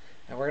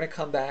 And we're going to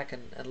come back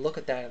and look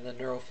at that and the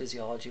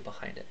neurophysiology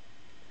behind it.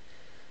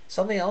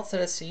 Something else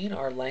that is seen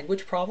are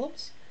language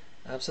problems.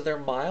 So they're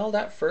mild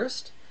at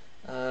first.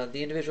 The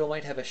individual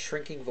might have a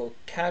shrinking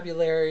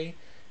vocabulary,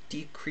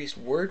 decreased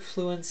word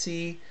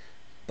fluency,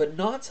 but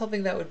not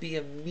something that would be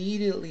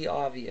immediately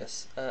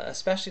obvious,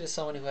 especially to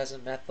someone who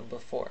hasn't met them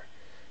before.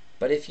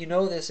 But if you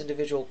know this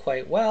individual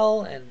quite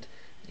well and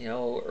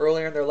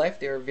earlier in their life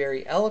they were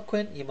very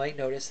eloquent, you might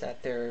notice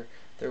that their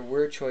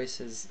word choice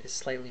is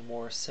slightly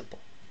more simple.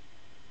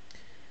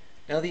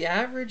 Now the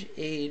average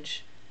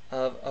age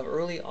of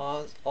early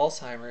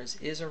Alzheimer's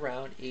is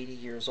around 80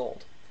 years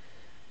old.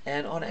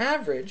 And on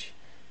average,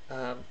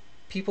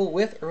 people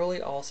with early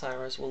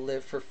Alzheimer's will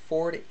live for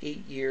 4 to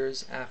 8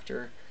 years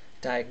after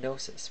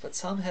diagnosis, but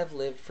some have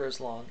lived for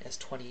as long as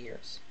 20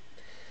 years.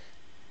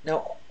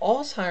 Now,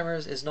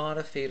 Alzheimer's is not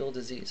a fatal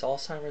disease.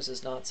 Alzheimer's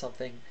is not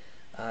something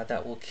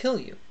that will kill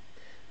you.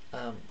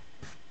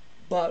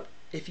 But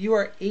if you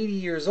are 80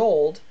 years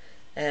old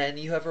and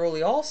you have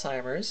early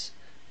Alzheimer's,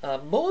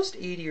 most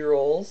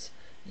 80-year-olds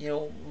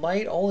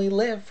might only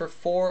live for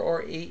 4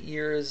 or 8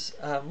 years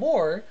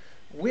more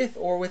with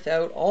or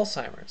without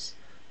Alzheimer's.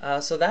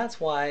 So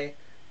that's why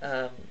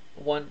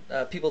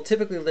people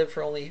typically live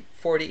for only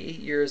 4 to 8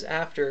 years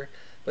after,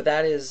 but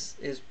that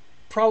is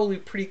probably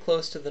pretty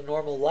close to the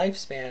normal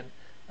lifespan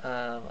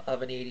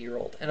of an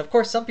 80-year-old. And of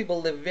course, some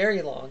people live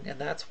very long, and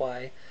that's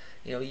why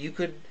you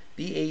could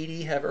be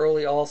 80, have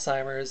early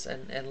Alzheimer's,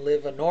 and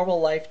live a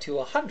normal life to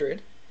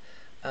 100,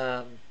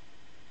 a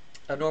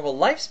normal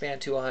lifespan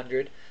to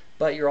 100,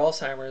 but your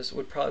Alzheimer's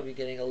would probably be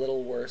getting a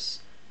little worse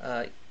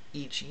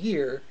each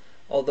year,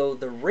 although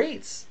the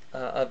rates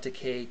of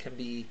decay can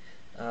be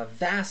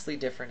vastly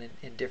different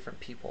in different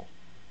people.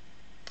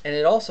 And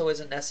it also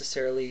isn't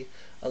necessarily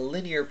a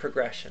linear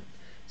progression.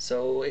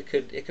 So it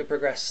could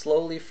progress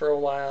slowly for a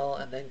while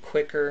and then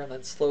quicker and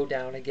then slow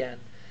down again.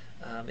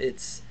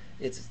 It's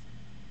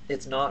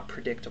not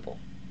predictable.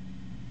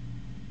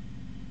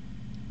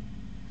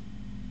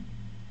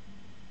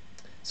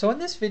 So in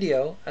this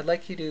video, I'd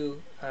like you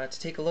to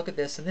take a look at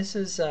this, and this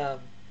is a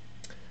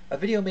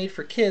video made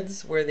for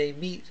kids where they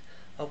meet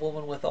a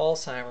woman with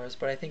Alzheimer's,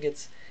 but I think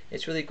it's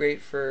really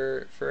great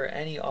for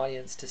any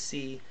audience to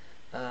see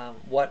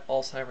what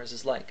Alzheimer's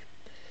is like.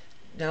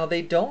 Now,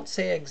 they don't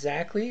say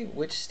exactly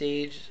which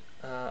stage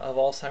of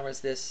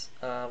Alzheimer's this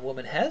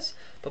woman has,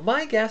 but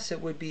my guess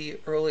it would be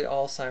early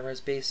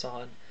Alzheimer's based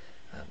on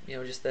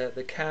just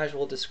the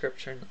casual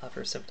description of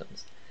her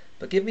symptoms.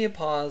 But give me a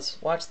pause,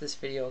 watch this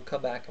video, and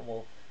come back and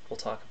we'll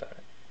talk about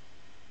it.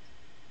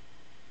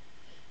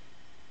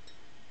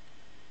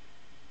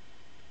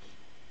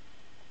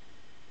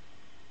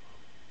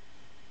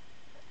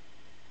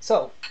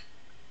 So,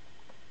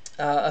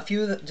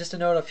 just to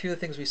note a few of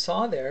the things we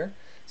saw there.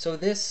 So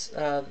this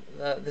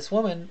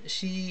woman,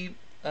 she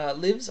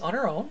lives on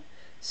her own,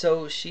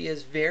 so she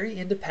is very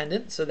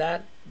independent. So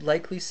that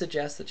likely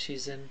suggests that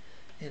she's in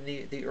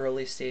the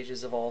early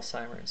stages of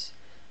Alzheimer's.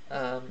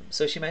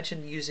 So she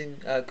mentioned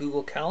using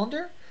Google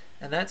Calendar,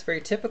 and that's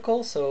very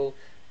typical. So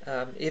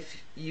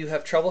if you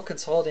have trouble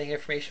consolidating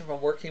information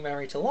from working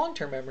memory to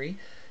long-term memory,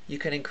 you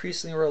can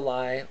increasingly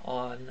rely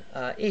on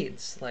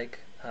aids like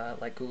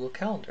Google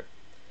Calendar.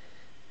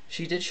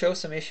 She did show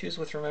some issues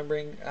with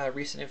remembering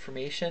recent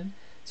information.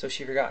 So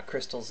she forgot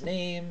Crystal's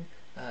name.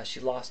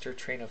 She lost her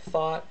train of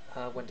thought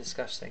when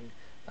discussing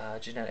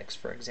genetics,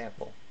 for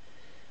example.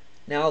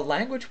 Now,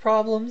 language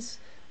problems,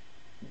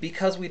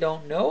 because we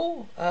don't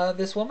know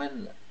this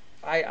woman,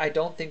 I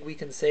don't think we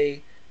can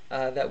say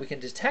that we can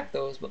detect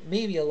those, but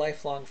maybe a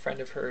lifelong friend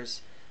of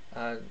hers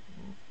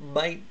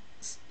might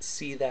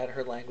see that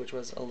her language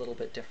was a little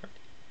bit different.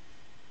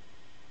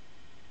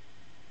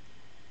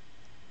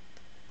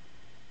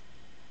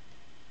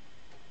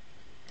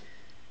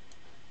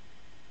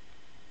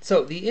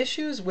 So the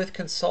issues with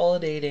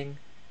consolidating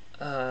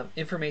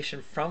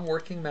information from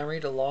working memory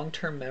to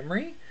long-term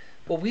memory,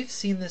 well, we've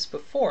seen this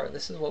before.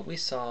 This is what we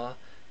saw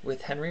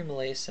with Henry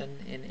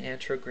Molaison in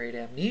anterograde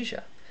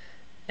amnesia.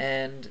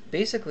 And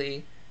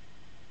basically,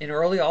 in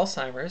early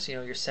Alzheimer's,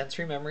 your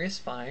sensory memory is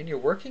fine, your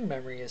working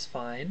memory is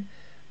fine,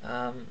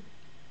 um,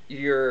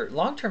 your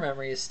long-term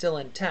memory is still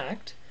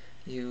intact.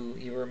 You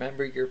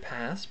remember your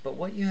past, but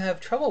what you have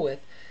trouble with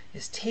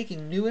is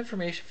taking new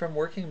information from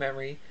working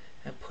memory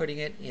and putting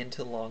it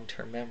into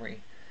long-term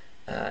memory.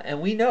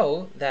 And we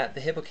know that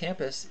the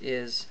hippocampus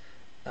is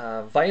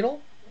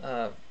vital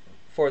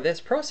for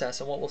this process,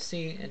 and what we'll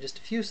see in just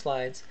a few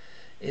slides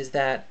is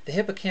that the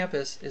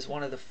hippocampus is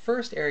one of the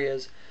first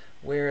areas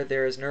where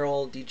there is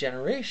neural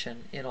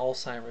degeneration in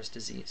Alzheimer's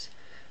disease.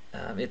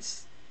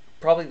 It's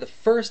probably the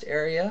first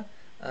area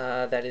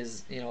that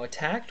is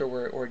attacked or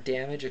where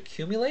damage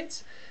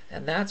accumulates,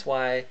 and that's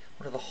why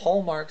one of the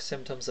hallmark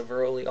symptoms of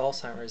early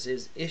Alzheimer's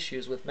is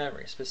issues with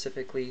memory,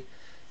 specifically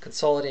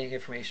consolidating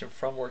information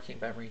from working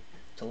memory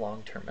to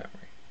long-term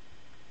memory.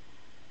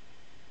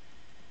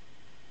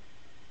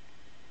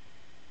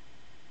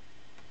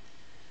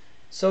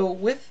 So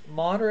with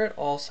moderate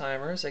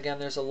Alzheimer's, again,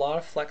 there's a lot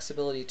of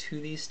flexibility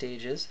to these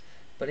stages,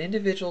 but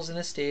individuals in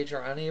this stage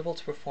are unable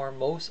to perform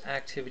most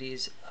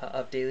activities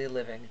of daily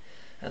living,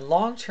 and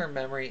long-term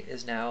memory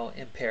is now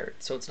impaired.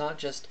 So it's not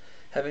just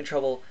having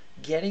trouble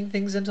getting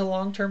things into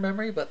long-term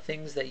memory, but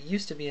things that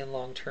used to be in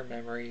long-term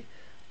memory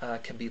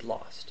can be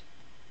lost.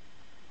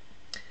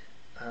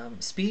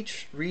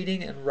 Speech,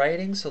 reading, and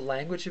writing, so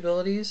language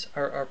abilities,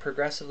 are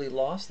progressively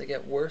lost. They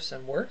get worse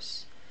and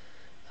worse.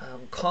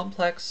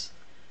 Complex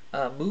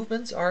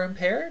movements are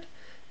impaired,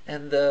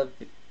 and a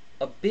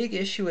big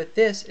issue with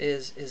this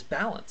is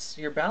balance.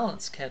 Your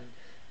balance can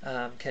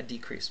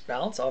decrease.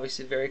 Balance,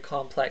 obviously, a very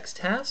complex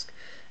task,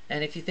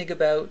 and if you think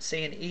about,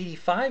 say, an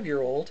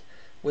 85-year-old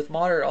with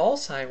moderate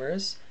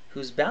Alzheimer's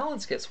whose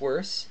balance gets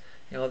worse,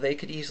 they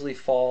could easily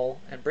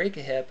fall and break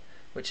a hip,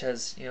 which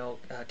has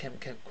can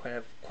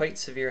have quite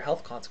severe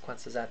health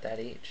consequences at that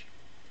age.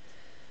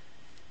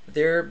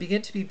 There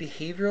begin to be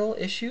behavioral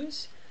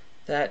issues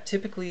that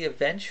typically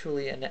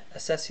eventually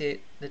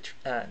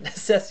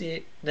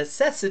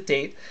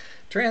necessitate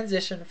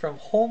transition from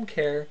home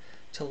care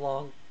to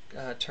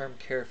long-term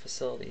care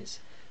facilities.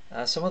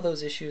 Some of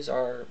those issues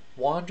are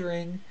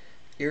wandering,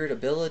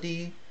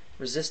 irritability,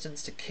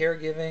 resistance to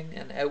caregiving,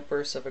 and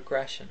outbursts of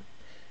aggression.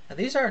 And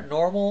these aren't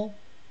normal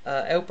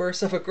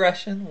outbursts of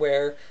aggression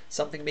where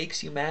something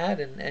makes you mad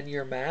and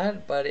you're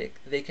mad, but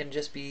they can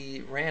just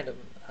be random.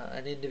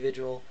 An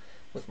individual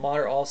with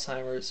moderate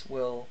Alzheimer's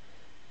will,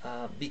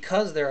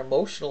 because their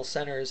emotional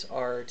centers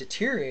are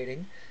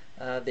deteriorating,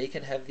 they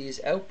can have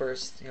these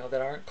outbursts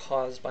that aren't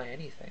caused by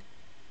anything.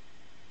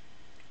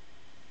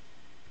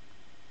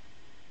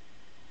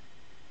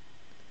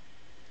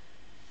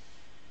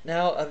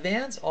 Now,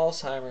 advanced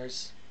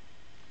Alzheimer's,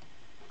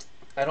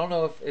 I don't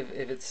know if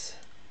it's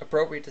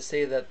appropriate to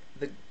say that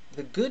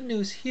the good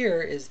news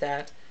here is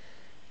that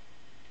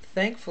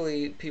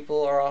thankfully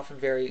people are often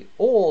very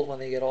old when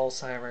they get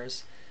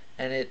Alzheimer's,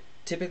 and it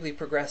typically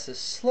progresses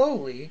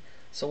slowly,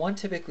 so one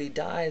typically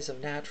dies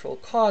of natural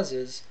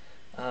causes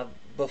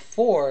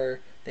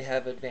before they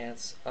have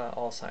advanced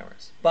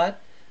Alzheimer's.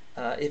 But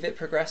if it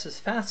progresses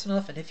fast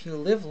enough and if you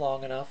live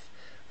long enough,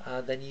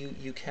 then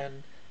you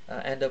can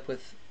end up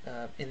with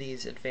in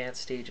these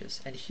advanced stages.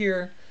 And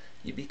here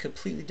you'd be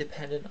completely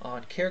dependent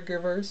on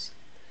caregivers.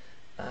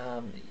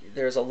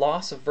 There's a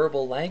loss of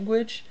verbal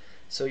language,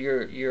 so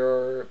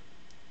you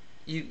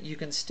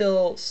can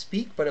still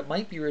speak, but it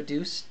might be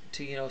reduced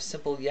to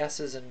simple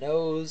yeses and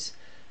nos,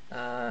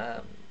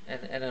 and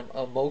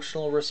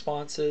emotional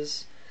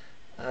responses.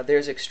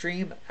 There's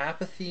extreme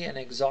apathy and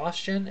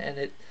exhaustion,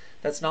 and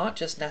that's not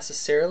just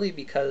necessarily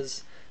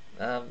because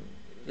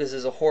this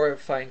is a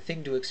horrifying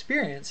thing to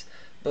experience,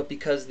 but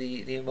because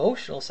the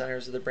emotional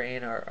centers of the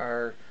brain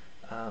are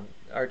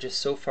just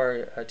so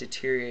far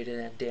deteriorated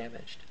and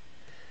damaged.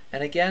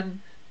 And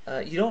again,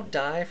 you don't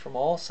die from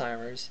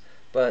Alzheimer's,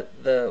 but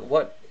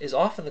what is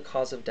often the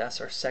cause of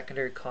death are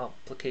secondary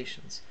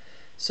complications.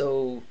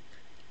 So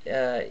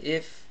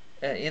if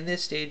in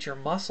this stage your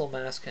muscle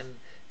mass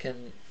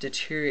can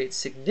deteriorate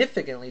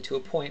significantly to a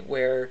point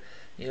where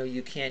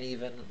you can't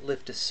even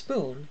lift a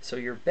spoon, so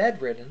you're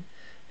bedridden,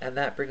 and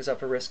that brings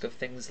up a risk of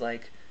things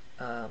like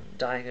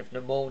dying of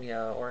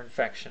pneumonia or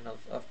infection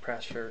of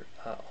pressure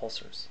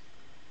ulcers.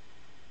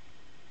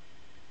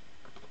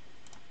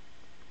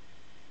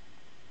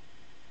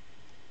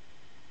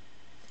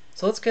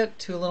 So let's get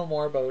to a little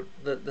more about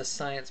the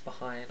science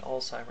behind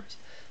Alzheimer's.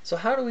 So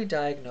how do we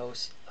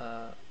diagnose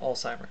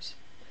Alzheimer's?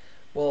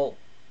 Well,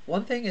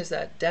 one thing is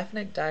that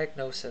definite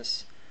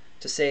diagnosis,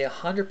 to say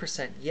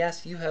 100%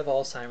 yes, you have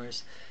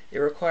Alzheimer's, it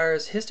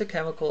requires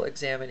histochemical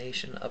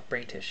examination of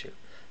brain tissue.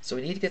 So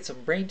we need to get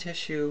some brain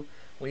tissue,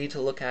 we need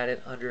to look at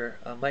it under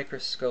a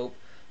microscope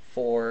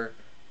for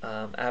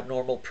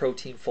abnormal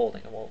protein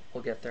folding, and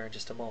we'll get there in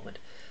just a moment.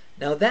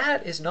 Now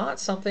that is not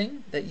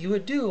something that you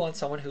would do on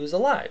someone who's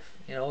alive.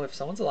 If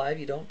someone's alive,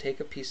 you don't take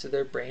a piece of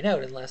their brain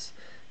out unless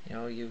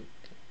you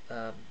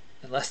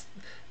unless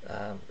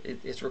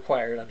it's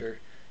required under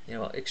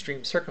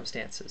extreme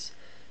circumstances.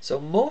 So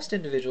most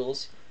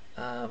individuals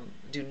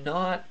do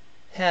not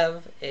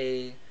have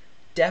a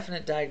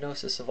definite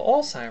diagnosis of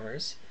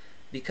Alzheimer's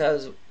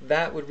because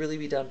that would really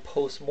be done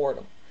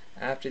post-mortem.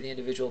 After the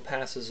individual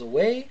passes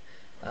away,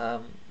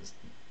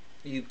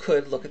 you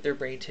could look at their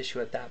brain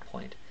tissue at that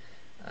point.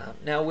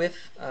 Now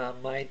with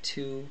my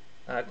two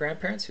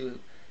grandparents who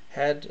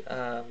had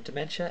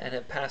dementia and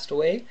have passed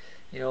away,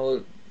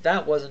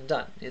 that wasn't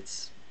done.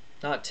 It's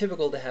not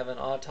typical to have an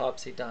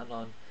autopsy done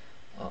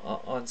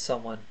on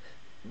someone.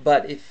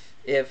 But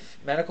if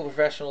medical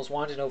professionals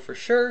want to know for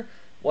sure,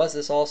 was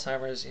this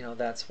Alzheimer's,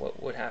 that's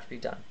what would have to be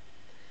done.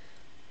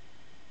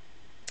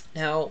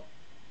 Now,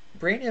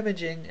 brain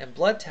imaging and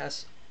blood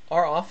tests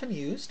are often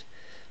used,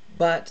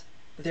 but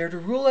they're to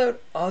rule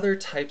out other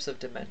types of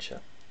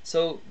dementia.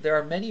 So there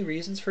are many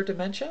reasons for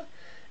dementia,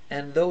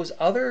 and those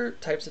other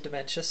types of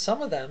dementia,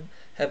 some of them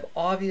have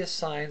obvious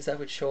signs that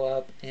would show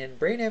up in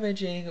brain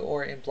imaging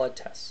or in blood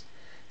tests.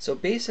 So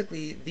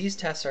basically, these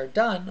tests are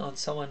done on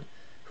someone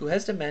who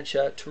has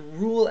dementia to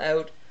rule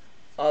out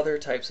other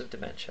types of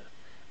dementia,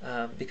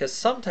 because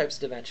some types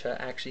of dementia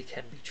actually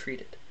can be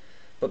treated.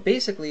 But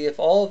basically, if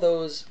all of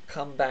those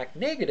come back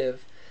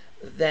negative,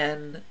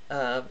 then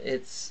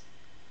it's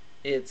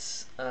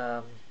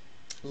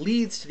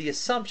leads to the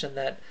assumption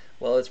that,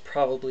 well, it's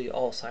probably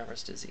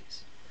Alzheimer's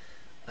disease.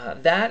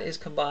 That is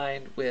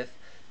combined with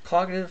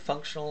cognitive,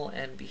 functional,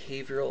 and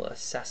behavioral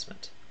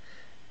assessment.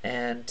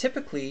 And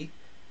typically,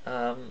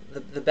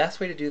 the best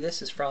way to do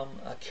this is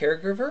from a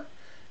caregiver.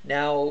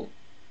 Now,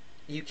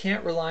 you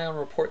can't rely on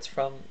reports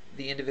from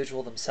the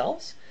individual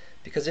themselves,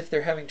 because if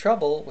they're having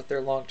trouble with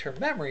their long-term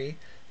memory,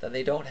 then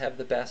they don't have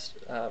the best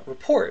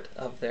report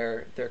of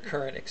their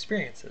current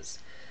experiences.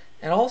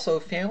 And also,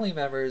 family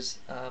members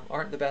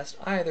aren't the best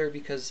either,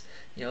 because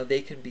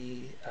they can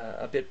be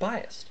a bit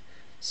biased.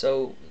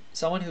 So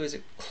someone who is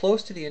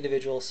close to the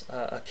individuals,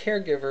 a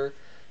caregiver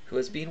who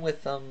has been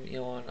with them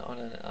on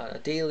a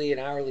daily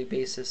and hourly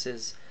basis,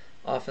 is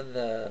often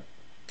the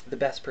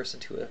best person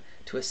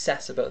to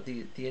assess about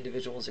the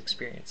individual's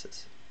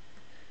experiences.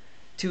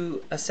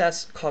 To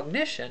assess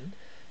cognition,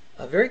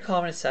 a very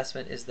common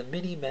assessment is the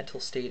mini mental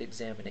state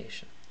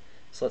examination.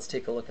 So let's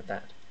take a look at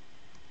that.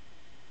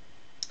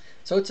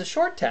 So it's a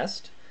short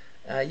test.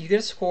 You get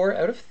a score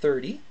out of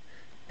 30,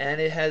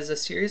 and it has a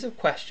series of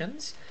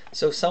questions.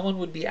 So someone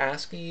would be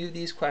asking you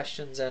these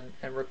questions and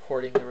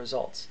recording the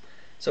results.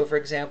 So for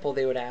example,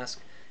 they would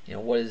ask,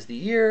 what is the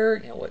year,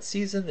 what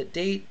season, the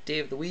date, day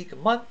of the week, a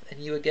month,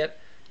 and you would get,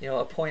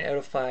 a point out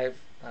of 5,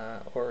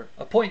 or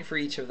a point for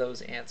each of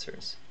those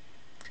answers.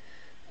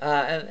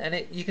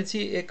 And you can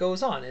see it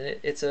goes on, and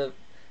it's a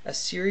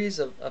series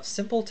of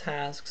simple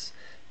tasks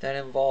that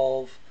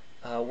involve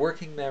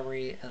working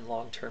memory and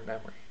long-term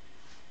memory.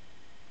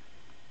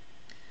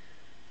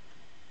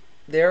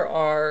 There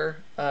are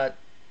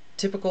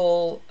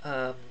typical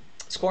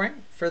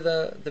scoring for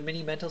the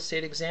mini mental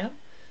state exam.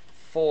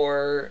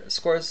 For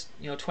scores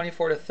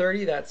 24 to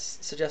 30, that's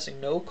suggesting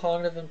no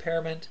cognitive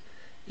impairment,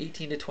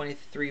 18 to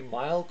 23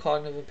 mild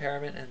cognitive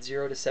impairment, and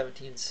 0 to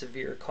 17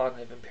 severe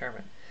cognitive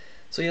impairment.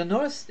 So you'll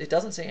notice it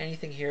doesn't say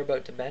anything here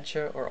about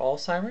dementia or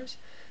Alzheimer's,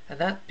 and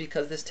that's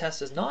because this test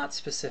is not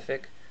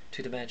specific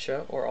to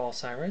dementia or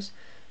Alzheimer's,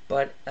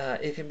 but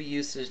it can be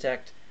used to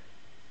detect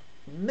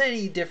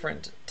many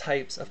different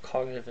types of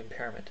cognitive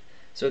impairment.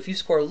 So if you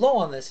score low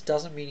on this, it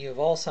doesn't mean you have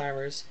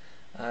Alzheimer's.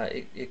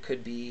 It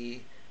could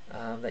be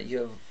that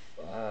you're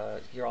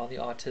on the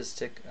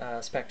autistic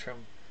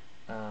spectrum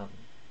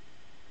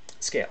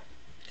scale.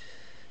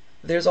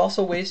 There's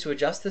also ways to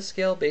adjust this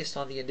scale based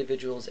on the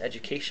individual's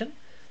education.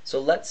 So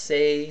let's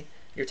say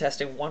you're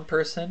testing one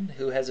person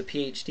who has a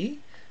PhD.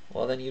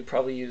 Well, then you'd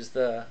probably use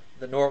the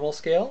normal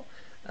scale.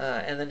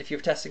 And then if you're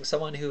testing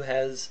someone who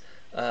has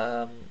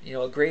a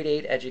grade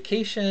 8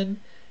 education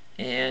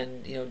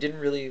and didn't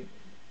really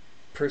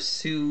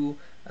pursue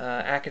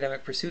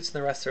academic pursuits in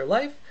the rest of their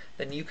life,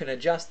 then you can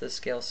adjust this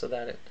scale so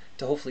that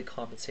to hopefully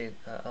compensate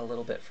a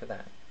little bit for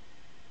that.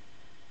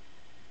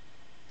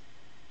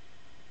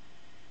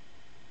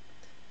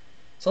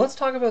 So let's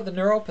talk about the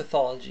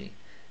neuropathology.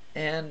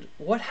 And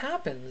what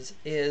happens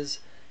is,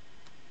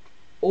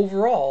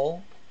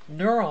 overall,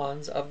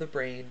 neurons of the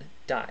brain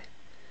die.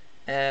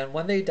 And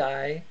when they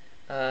die,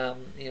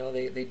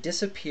 they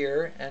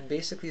disappear, and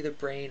basically the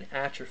brain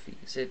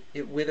atrophies.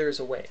 It withers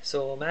away.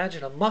 So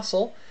imagine a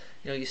muscle,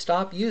 you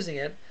stop using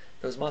it,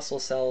 those muscle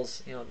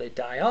cells, they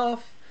die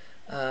off,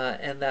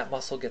 and that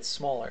muscle gets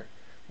smaller.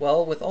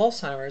 Well, with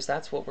Alzheimer's,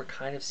 that's what we're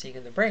kind of seeing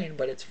in the brain,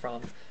 but it's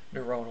from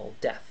neuronal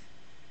death.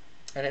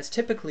 And it's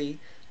typically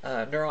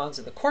neurons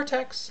in the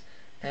cortex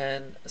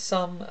and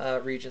some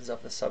regions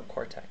of the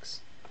subcortex.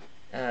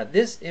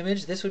 This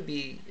image, this would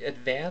be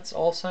advanced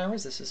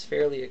Alzheimer's. This is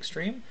fairly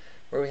extreme,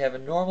 where we have a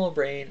normal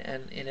brain,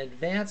 and in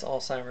advanced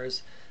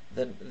Alzheimer's,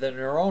 the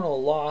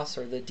neuronal loss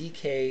or the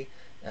decay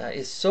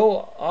is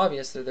so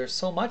obvious that there's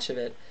so much of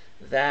it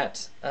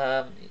that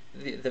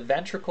the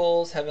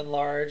ventricles have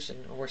enlarged,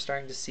 and we're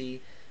starting to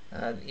see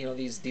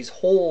these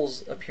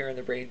holes appear in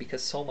the brain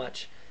because so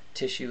much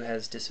tissue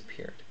has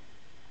disappeared.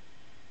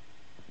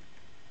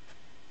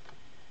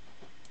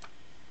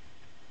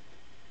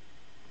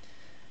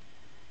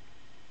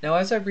 Now,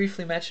 as I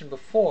briefly mentioned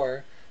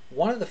before,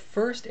 one of the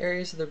first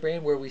areas of the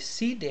brain where we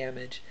see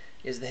damage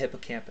is the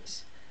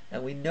hippocampus.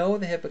 And we know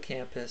the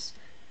hippocampus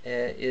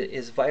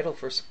is vital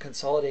for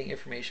consolidating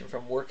information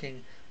from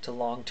working to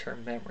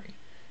long-term memory.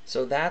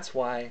 So that's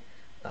why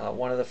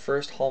one of the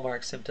first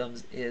hallmark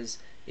symptoms is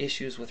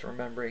issues with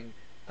remembering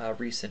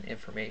recent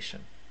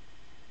information.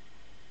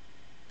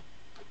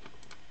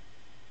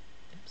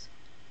 Oops.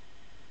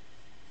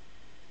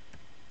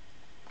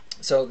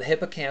 So the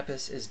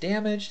hippocampus is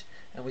damaged,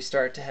 and we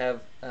start to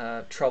have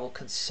trouble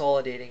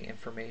consolidating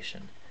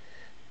information.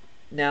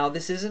 Now,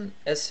 this isn't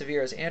as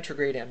severe as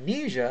anterograde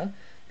amnesia,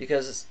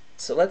 because,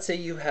 so let's say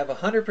you have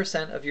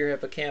 100% of your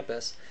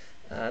hippocampus,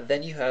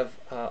 then you have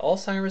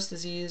Alzheimer's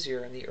disease,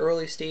 you're in the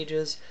early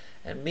stages,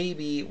 and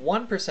maybe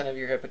 1% of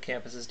your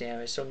hippocampus is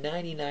damaged, so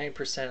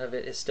 99% of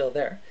it is still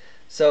there.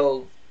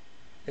 So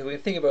if we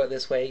think about it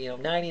this way,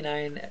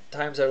 99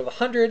 times out of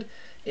 100,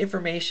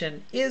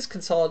 information is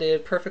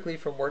consolidated perfectly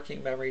from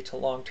working memory to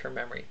long-term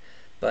memory.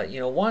 But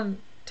one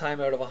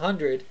time out of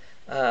 100,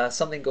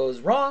 something goes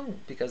wrong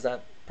because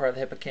that part of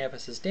the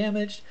hippocampus is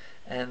damaged,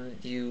 and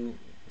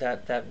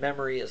that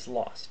memory is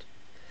lost.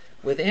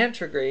 With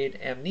anterograde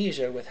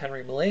amnesia, with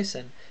Henry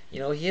Molaison, he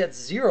had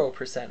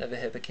 0% of a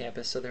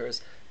hippocampus, so there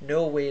was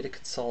no way to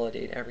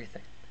consolidate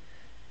everything.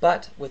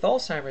 But with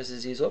Alzheimer's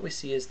disease, what we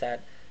see is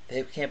that the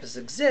hippocampus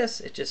exists,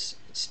 it just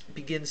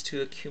begins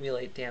to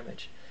accumulate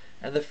damage.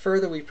 And the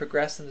further we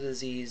progress in the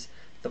disease,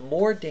 the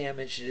more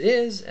damaged it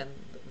is, and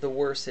the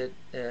worse it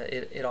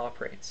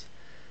operates.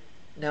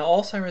 Now,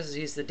 Alzheimer's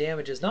disease, the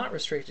damage is not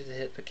restricted to the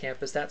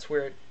hippocampus. That's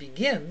where it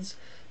begins,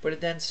 but it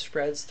then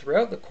spreads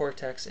throughout the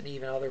cortex and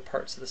even other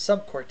parts of the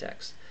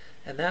subcortex.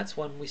 And that's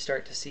when we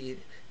start to see,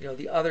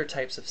 the other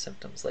types of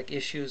symptoms, like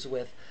issues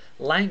with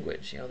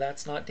language.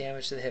 That's not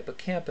damage to the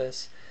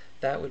hippocampus.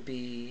 That would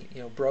be,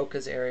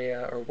 Broca's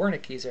area or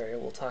Wernicke's area.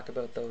 We'll talk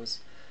about those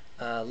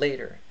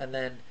later. And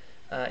then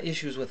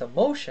issues with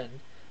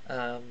emotion,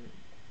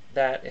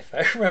 that, if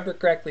I remember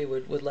correctly,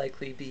 would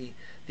likely be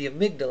the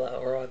amygdala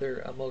or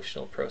other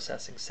emotional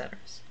processing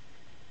centers.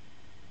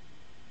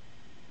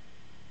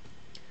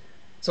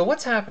 So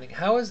what's happening?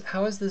 How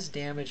is this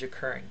damage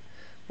occurring?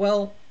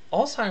 Well,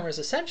 Alzheimer's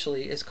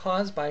essentially is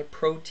caused by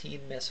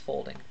protein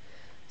misfolding.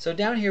 So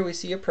down here we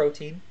see a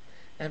protein,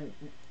 and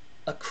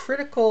a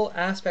critical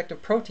aspect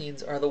of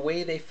proteins are the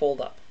way they fold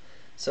up.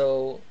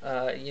 So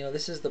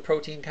this is the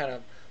protein kind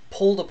of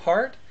pulled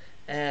apart,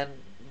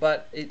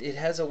 but it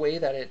has a way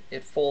that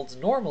it folds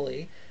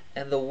normally,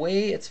 and the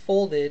way it's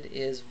folded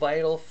is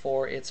vital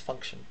for its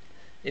function.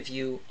 If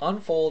you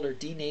unfold or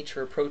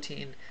denature a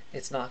protein,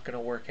 it's not going to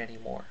work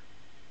anymore.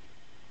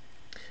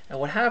 And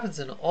what happens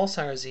in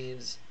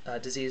Alzheimer's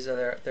disease,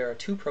 there are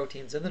two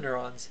proteins in the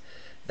neurons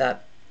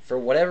that, for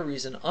whatever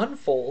reason,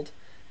 unfold,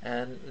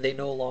 and they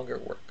no longer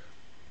work.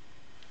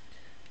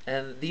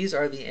 And these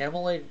are the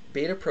amyloid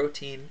beta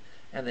protein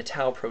and the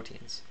tau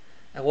proteins.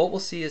 And what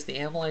we'll see is the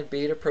amyloid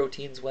beta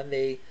proteins, when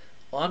they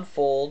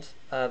unfold,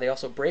 they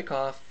also break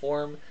off,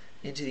 form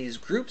into these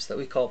groups that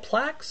we call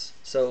plaques.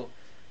 So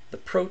the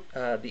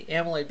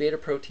amyloid beta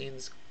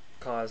proteins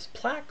cause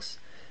plaques,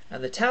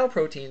 and the tau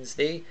proteins,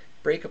 they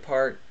break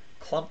apart,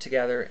 clump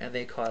together, and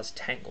they cause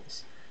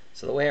tangles.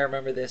 So the way I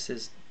remember this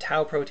is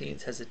tau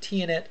proteins has a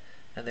T in it,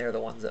 and they're the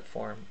ones that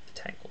form the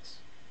tangles.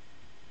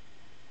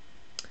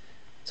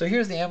 So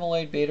here's the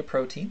amyloid beta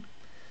protein,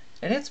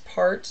 and it's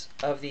part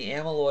of the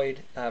amyloid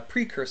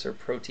precursor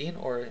protein,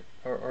 or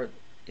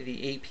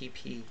the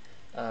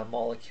APP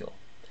molecule.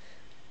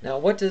 Now,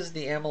 what does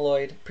the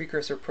amyloid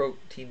precursor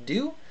protein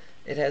do?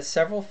 It has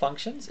several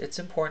functions. It's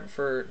important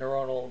for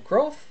neuronal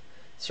growth,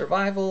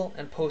 survival,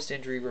 and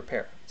post-injury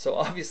repair. So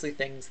obviously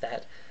things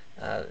that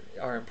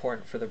are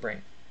important for the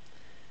brain.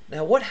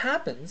 Now, what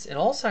happens in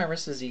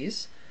Alzheimer's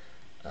disease,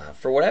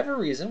 for whatever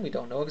reason, we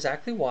don't know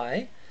exactly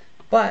why,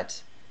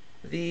 but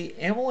the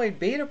amyloid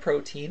beta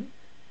protein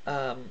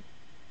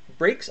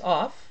breaks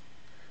off,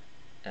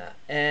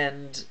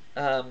 and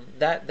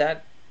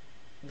that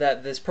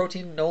this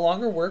protein no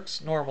longer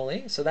works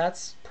normally. So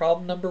that's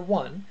problem number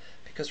one,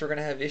 because we're going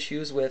to have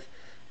issues with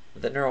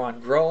the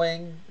neuron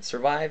growing,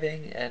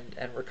 surviving,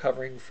 and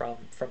recovering from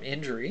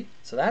injury.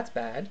 So that's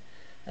bad.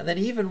 And then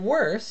even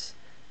worse,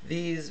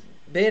 these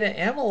beta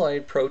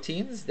amyloid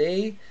proteins,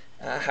 they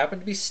happen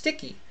to be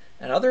sticky,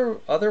 and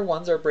other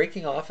ones are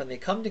breaking off, and they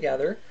come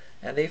together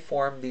and they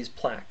form these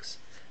plaques.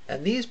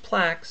 And these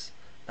plaques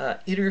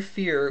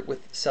interfere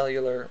with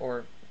cellular,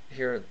 or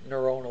here,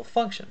 neuronal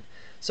function.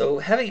 So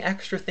having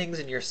extra things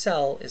in your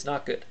cell is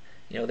not good.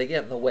 They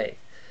get in the way.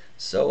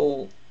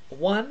 So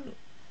one,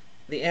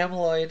 the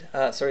amyloid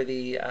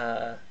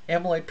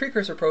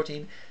precursor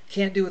protein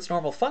can't do its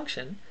normal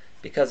function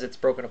because it's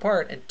broken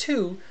apart, and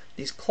two,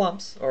 these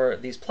clumps or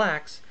these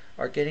plaques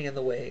are getting in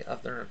the way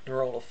of the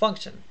neuronal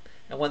function.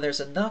 And when there's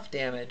enough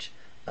damage,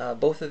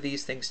 both of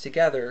these things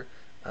together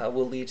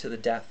will lead to the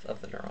death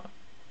of the neuron.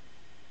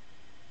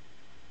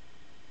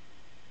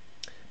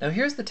 Now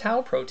here's the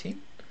tau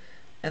protein,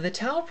 and the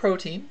tau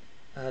protein,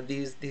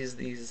 these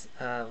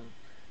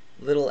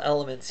little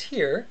elements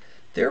here,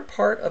 they're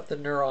part of the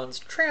neuron's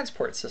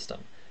transport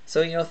system.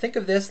 So think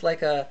of this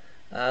like a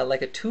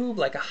tube,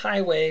 like a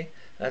highway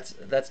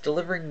that's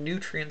delivering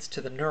nutrients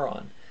to the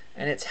neuron,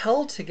 and it's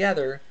held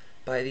together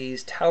by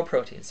these tau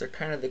proteins. They're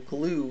kind of the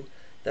glue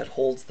that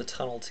holds the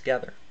tunnel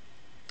together.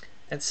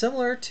 And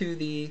similar to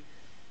the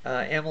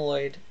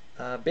amyloid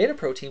beta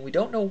protein, we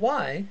don't know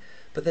why,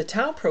 but the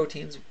tau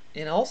proteins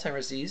in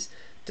Alzheimer's disease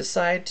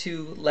decide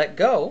to let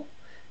go.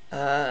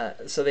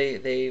 So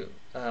they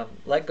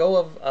let go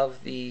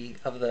of the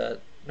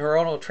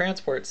neuronal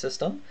transport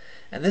system,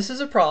 and this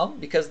is a problem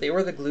because they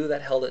were the glue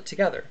that held it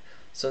together.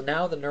 So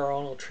now the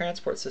neuronal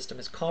transport system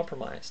is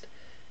compromised.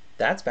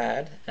 That's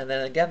bad. And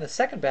then again, the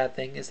second bad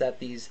thing is that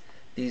these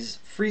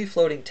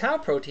free-floating tau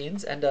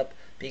proteins end up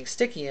being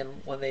sticky,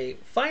 and when they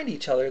find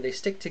each other, they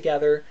stick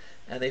together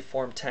and they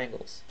form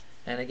tangles.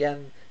 And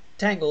again,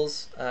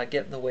 tangles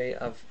get in the way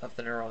of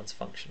the neuron's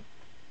function.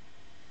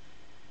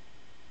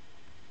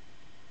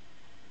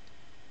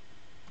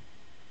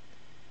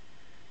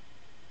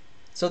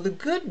 So the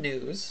good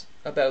news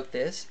about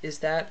this is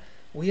that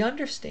we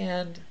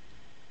understand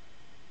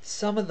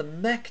some of the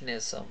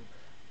mechanism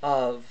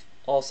of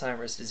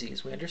Alzheimer's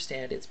disease. We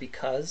understand it's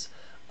because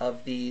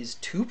of these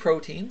two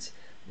proteins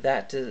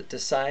that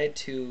decide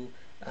to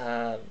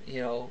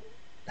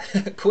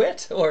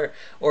quit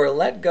or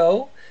let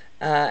go,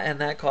 and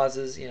that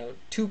causes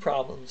two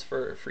problems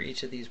for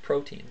each of these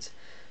proteins.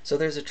 So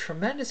there's a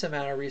tremendous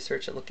amount of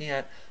research at looking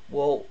at,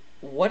 well,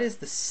 what is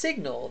the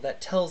signal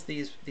that tells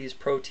these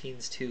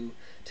proteins to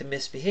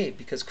misbehave?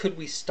 Because could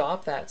we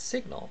stop that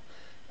signal?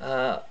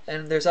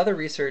 And there's other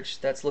research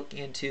that's looking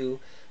into,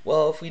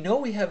 well, if we know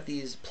we have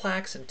these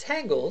plaques and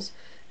tangles,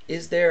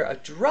 is there a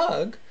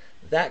drug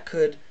that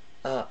could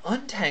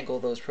untangle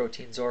those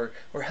proteins or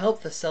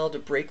help the cell to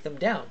break them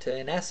down, to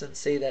in essence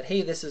say that,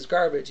 hey, this is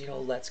garbage,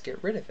 let's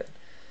get rid of it.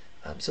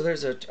 So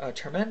there's a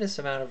tremendous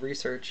amount of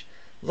research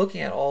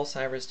looking at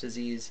Alzheimer's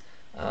disease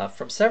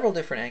from several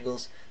different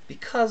angles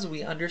because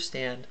we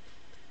understand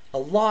a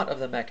lot of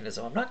the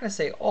mechanism. I'm not going to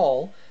say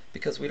all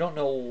because we don't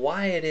know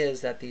why it is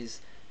that these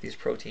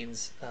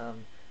proteins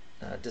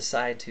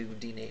decide to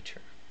denature.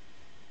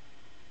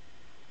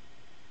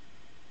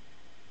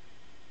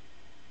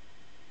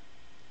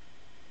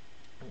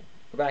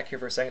 Go back here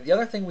for a second. The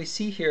other thing we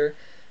see here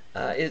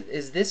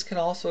is this can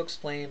also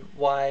explain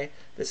why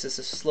this is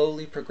a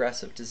slowly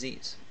progressive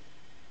disease.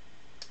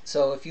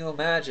 So if you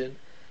imagine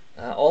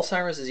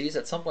Alzheimer's disease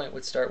at some point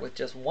would start with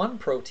just one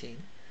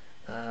protein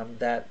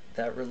that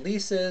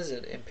releases,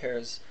 it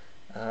impairs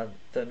the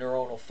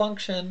neuronal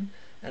function,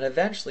 and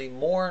eventually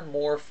more and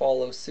more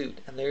follow suit.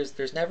 And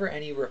there's never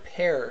any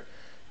repair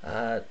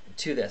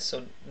to this.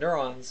 So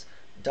neurons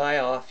die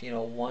off,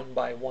 one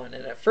by one.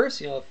 And at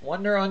first, if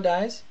one neuron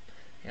dies,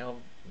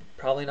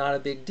 probably not a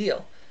big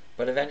deal.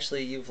 But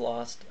eventually you've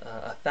lost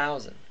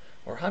 1,000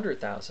 or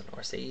 100,000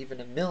 or say even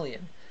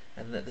 1,000,000.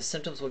 And the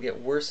symptoms will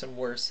get worse and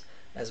worse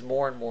as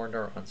more and more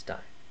neurons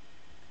die.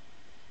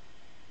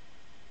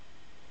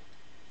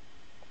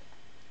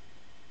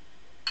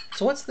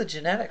 So what's the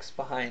genetics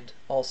behind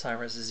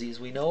Alzheimer's disease?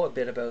 We know a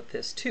bit about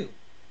this too.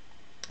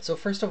 So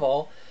first of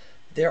all,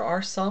 there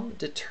are some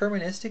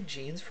deterministic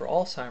genes for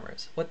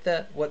Alzheimer's.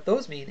 What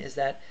those mean is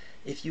that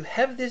if you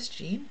have this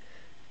gene,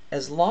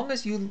 as long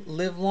as you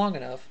live long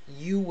enough,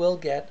 you will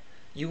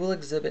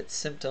exhibit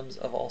symptoms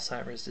of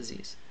Alzheimer's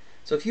disease.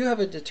 So if you have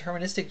a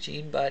deterministic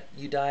gene but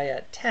you die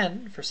at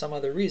 10 for some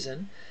other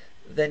reason,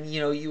 then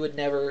you would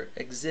never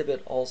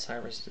exhibit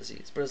Alzheimer's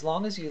disease. But as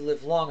long as you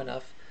live long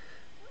enough,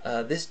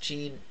 this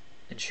gene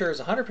ensures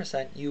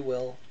 100% you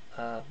will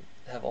have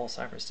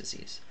Alzheimer's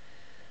disease.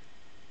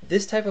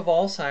 This type of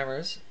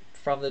Alzheimer's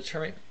from the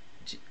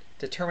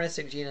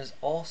deterministic gene is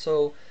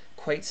also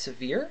quite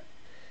severe.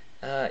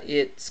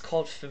 It's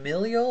called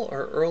familial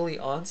or early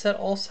onset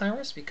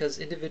Alzheimer's because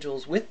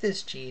individuals with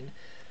this gene,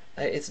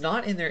 it's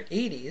not in their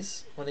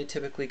 80s when they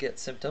typically get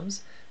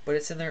symptoms, but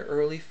it's in their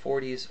early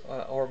 40s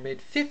or mid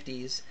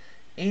 50s.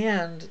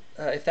 And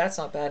if that's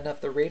not bad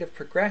enough, the rate of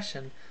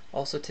progression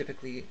also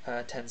typically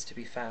tends to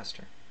be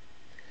faster.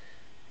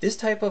 This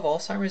type of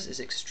Alzheimer's is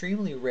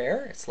extremely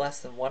rare. It's less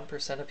than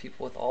 1% of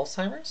people with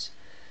Alzheimer's.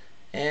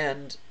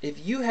 And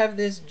if you have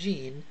this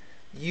gene,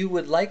 you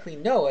would likely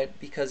know it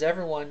because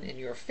everyone in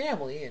your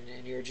family and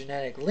in your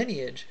genetic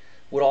lineage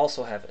would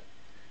also have it.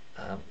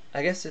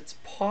 I guess it's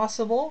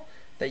possible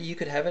that you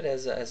could have it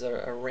as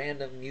a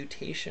random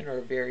mutation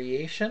or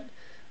variation,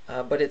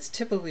 but it's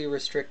typically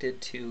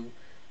restricted to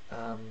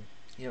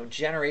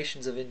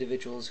generations of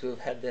individuals who have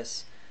had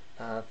this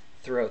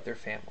throughout their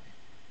family.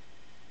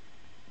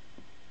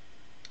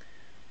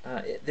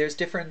 There's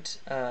different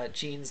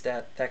genes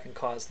that can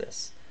cause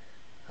this.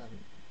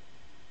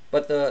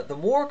 But the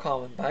more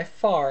common, by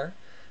far,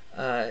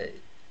 the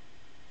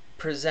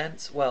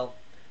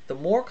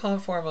more common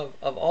form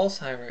of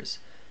Alzheimer's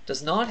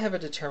does not have a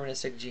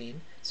deterministic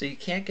gene, so you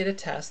can't get a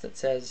test that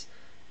says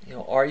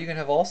are you going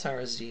to have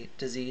Alzheimer's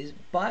disease?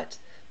 But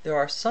there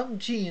are some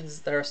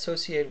genes that are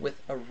associated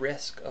with a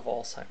risk of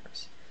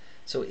Alzheimer's.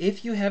 So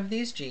if you have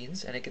these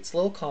genes, and it gets a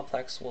little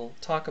complex, we'll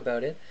talk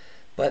about it,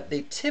 but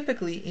they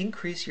typically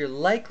increase your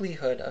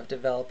likelihood of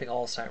developing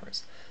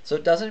Alzheimer's. So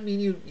it doesn't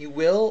mean you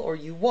will or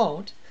you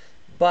won't,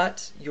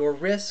 but your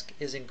risk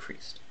is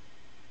increased.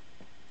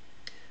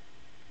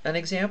 An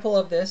example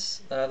of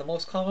this, the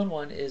most common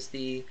one is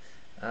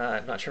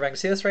I'm not sure if I can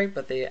say this right,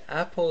 but the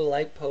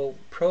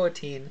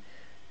apolipoprotein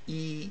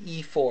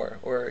E4,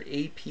 or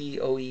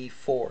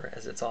APOE4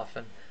 as it's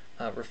often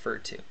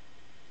referred to.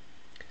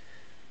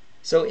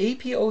 So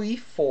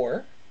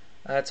APOE4,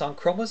 it's on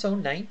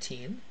chromosome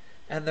 19,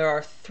 and there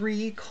are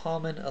 3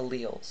 common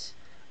alleles,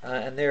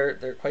 and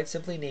they're quite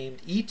simply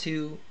named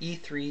E2,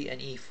 E3,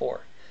 and E4.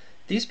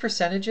 These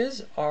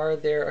percentages are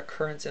their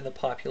occurrence in the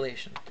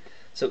population.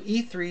 So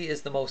E3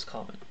 is the most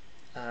common.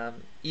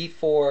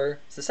 E4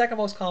 is the second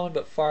most common,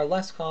 but far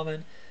less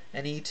common,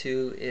 and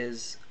E2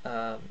 is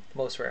the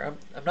most rare.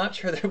 I'm not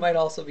sure, there might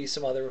also be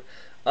some other,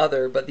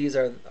 but these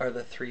are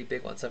the 3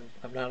 big ones.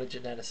 I'm not a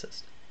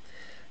geneticist.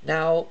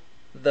 Now,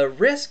 the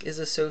risk is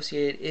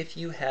associated if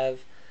you have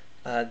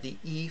the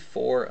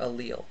E4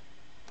 allele.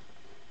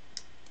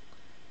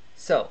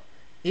 So,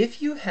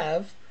 if you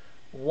have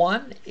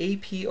one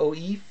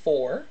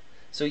APOE4,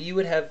 so you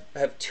would have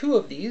 2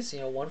 of these,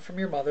 one from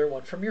your mother,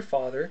 one from your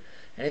father,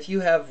 and if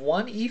you have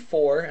one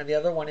E4 and the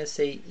other one is,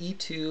 say,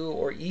 E2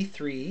 or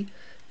E3,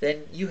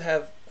 then you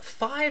have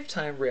 5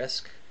 times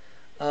risk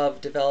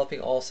of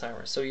developing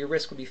Alzheimer's. So your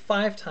risk would be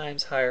 5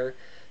 times higher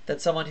than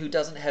someone who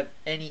doesn't have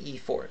any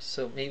E4s.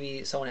 So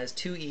maybe someone has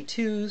 2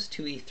 E2s,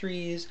 2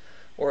 E3s,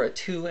 or a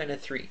 2 and a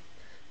 3.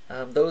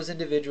 Those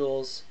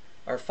individuals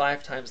are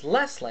 5 times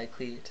less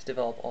likely to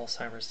develop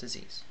Alzheimer's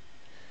disease.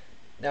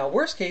 Now,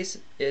 worst case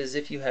is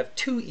if you have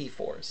 2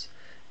 E4s,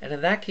 and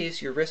in that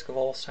case your risk of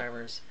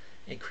Alzheimer's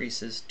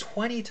increases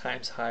 20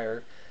 times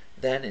higher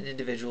than an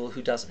individual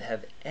who doesn't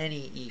have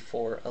any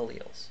E4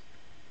 alleles.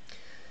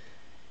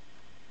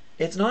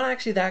 It's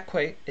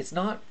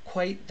not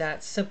quite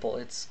that simple.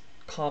 It's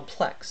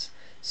complex.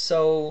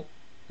 So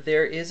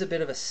there is a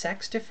bit of a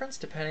sex difference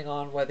depending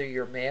on whether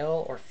you're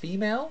male or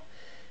female,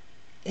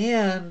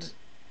 and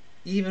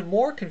even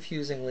more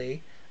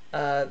confusingly,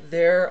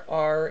 there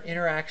are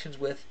interactions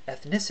with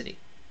ethnicity.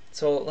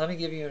 So let me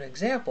give you an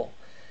example.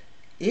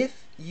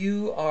 If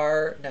you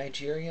are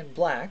Nigerian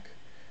black,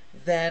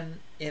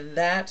 then in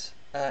that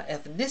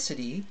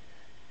ethnicity,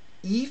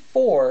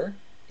 E4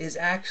 is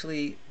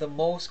actually the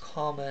most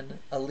common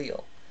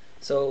allele.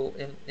 So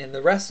in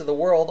the rest of the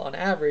world, on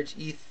average,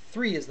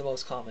 E3 is the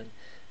most common.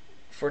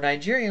 For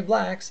Nigerian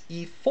blacks,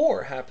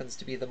 E4 happens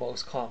to be the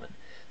most common.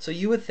 So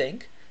you would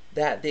think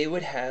that they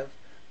would have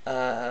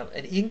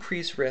an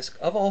increased risk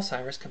of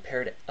Alzheimer's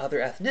compared to other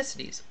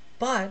ethnicities.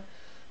 But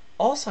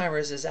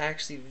Alzheimer's is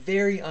actually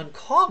very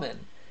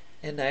uncommon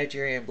in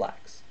Nigerian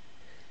blacks.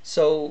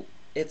 So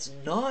it's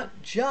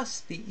not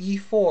just the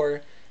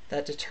E4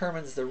 that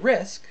determines the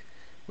risk,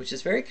 which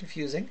is very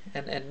confusing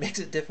and makes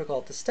it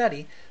difficult to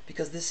study,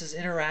 because this is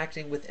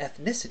interacting with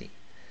ethnicity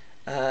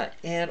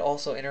and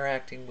also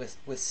interacting with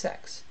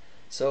sex.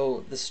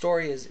 So the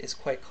story is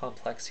quite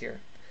complex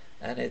here,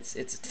 and it's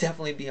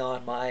definitely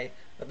beyond my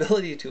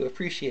ability to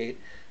appreciate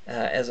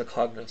as a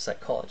cognitive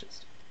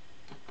psychologist.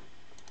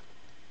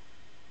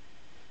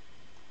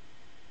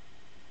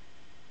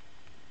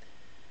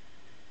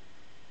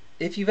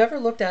 If you've ever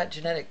looked at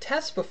genetic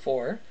tests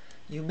before,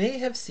 you may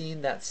have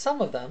seen that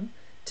some of them,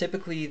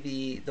 typically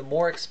the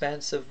more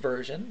expensive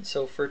version,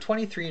 so for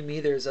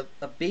 23andMe there's a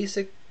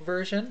basic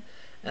version,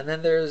 and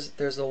then there's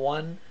the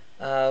one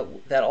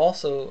that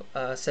also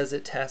says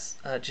it tests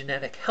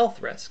genetic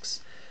health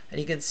risks. And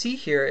you can see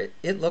here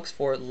it looks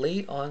for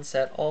late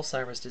onset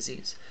Alzheimer's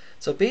disease.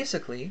 So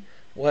basically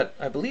what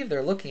I believe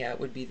they're looking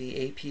at would be the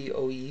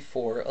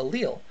APOE4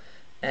 allele.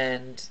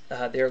 And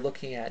they're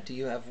looking at, do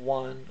you have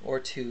 1 or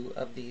 2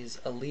 of these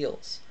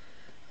alleles?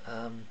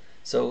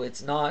 So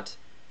it's not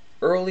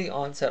early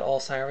onset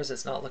Alzheimer's,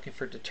 it's not looking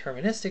for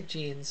deterministic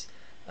genes,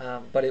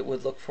 but it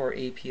would look for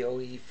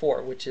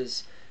APOE4, which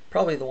is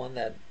probably the one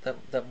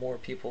that more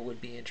people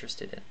would be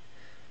interested in.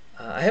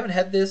 I haven't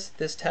had this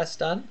test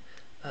done.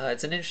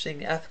 It's an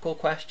interesting ethical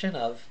question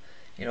of,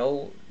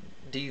 do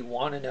you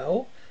want to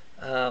know?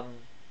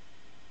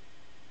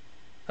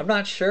 I'm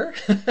not sure,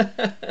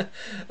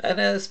 and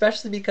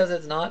especially because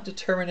it's not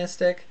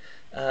deterministic,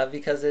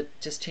 because it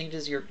just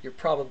changes your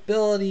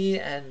probability,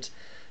 and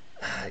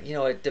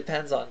it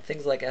depends on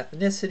things like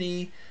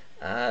ethnicity.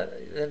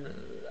 And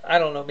I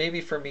don't know. Maybe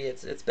for me,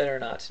 it's better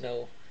not to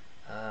know.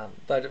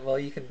 But well,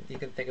 you can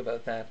think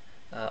about that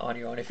on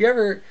your own. If you're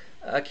ever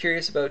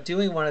curious about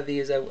doing one of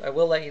these, I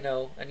will let you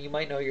know, and you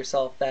might know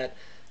yourself, that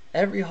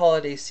every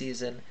holiday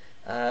season,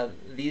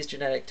 these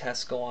genetic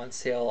tests go on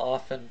sale,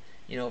 often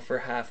for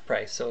half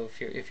price. So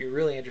if you're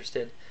really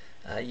interested,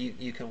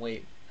 you can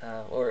wait,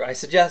 or I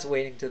suggest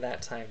waiting to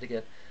that time to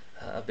get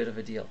a bit of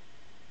a deal.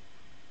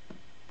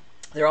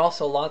 There are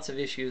also lots of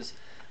issues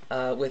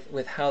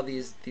with how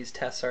these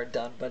tests are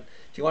done, but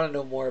if you want to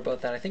know more about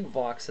that, I think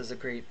Vox has a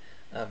great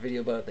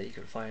video about it that you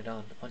can find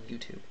on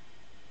YouTube.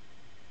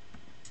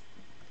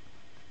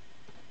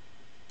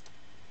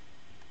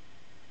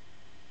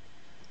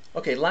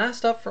 Okay,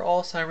 last up for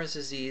Alzheimer's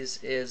disease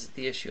is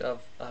the issue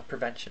of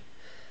prevention.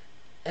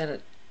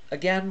 And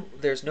again,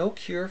 there's no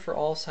cure for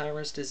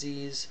Alzheimer's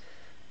disease.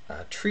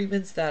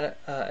 Treatments that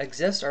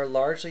exist are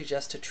largely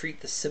just to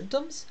treat the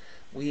symptoms.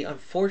 We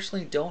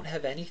unfortunately don't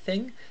have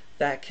anything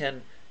that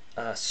can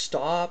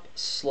stop,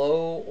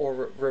 slow,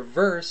 or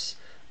reverse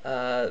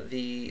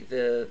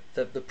the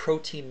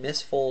protein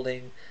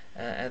misfolding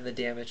and the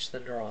damage to the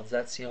neurons.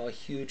 That's a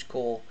huge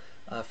goal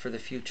for the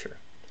future.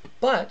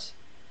 But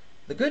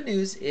the good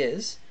news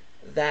is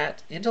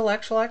that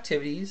intellectual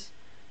activities,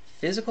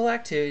 physical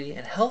activity,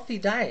 and healthy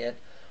diet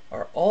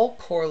are all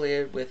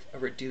correlated with a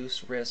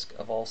reduced risk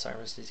of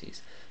Alzheimer's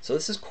disease. So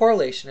this is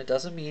correlation. It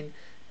doesn't mean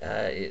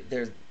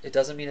it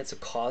doesn't mean it's a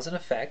cause and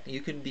effect.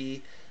 You can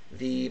be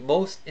the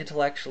most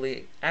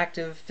intellectually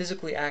active,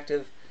 physically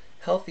active,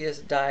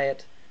 healthiest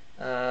diet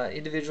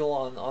individual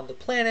on the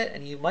planet,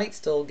 and you might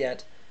still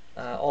get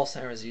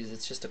Alzheimer's disease.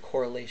 It's just a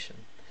correlation.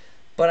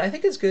 But I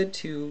think it's good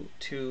to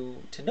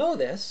know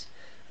this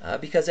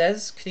because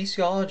as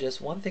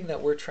kinesiologists, one thing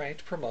that we're trying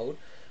to promote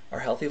are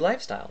healthy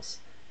lifestyles.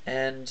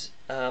 And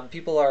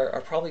people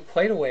are probably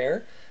quite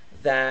aware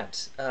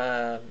that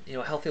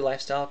healthy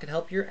lifestyle can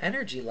help your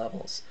energy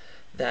levels,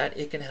 that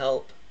it can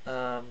help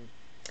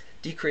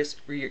decrease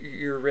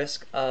your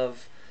risk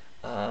of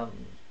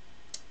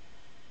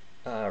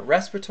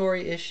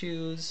respiratory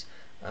issues,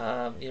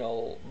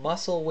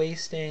 muscle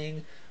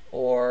wasting,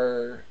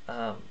 or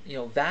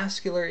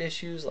vascular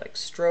issues like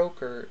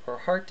stroke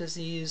or heart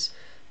disease.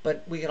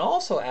 But we can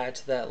also add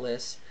to that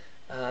list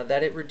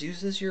that it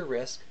reduces your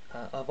risk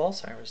of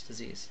Alzheimer's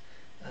disease.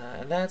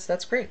 And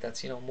that's great.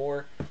 That's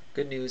more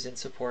good news in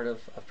support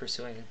of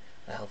pursuing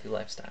a healthy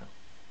lifestyle.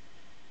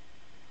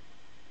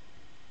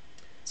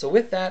 So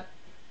with that,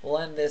 we'll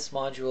end this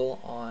module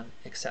on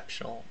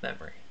exceptional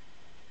memory.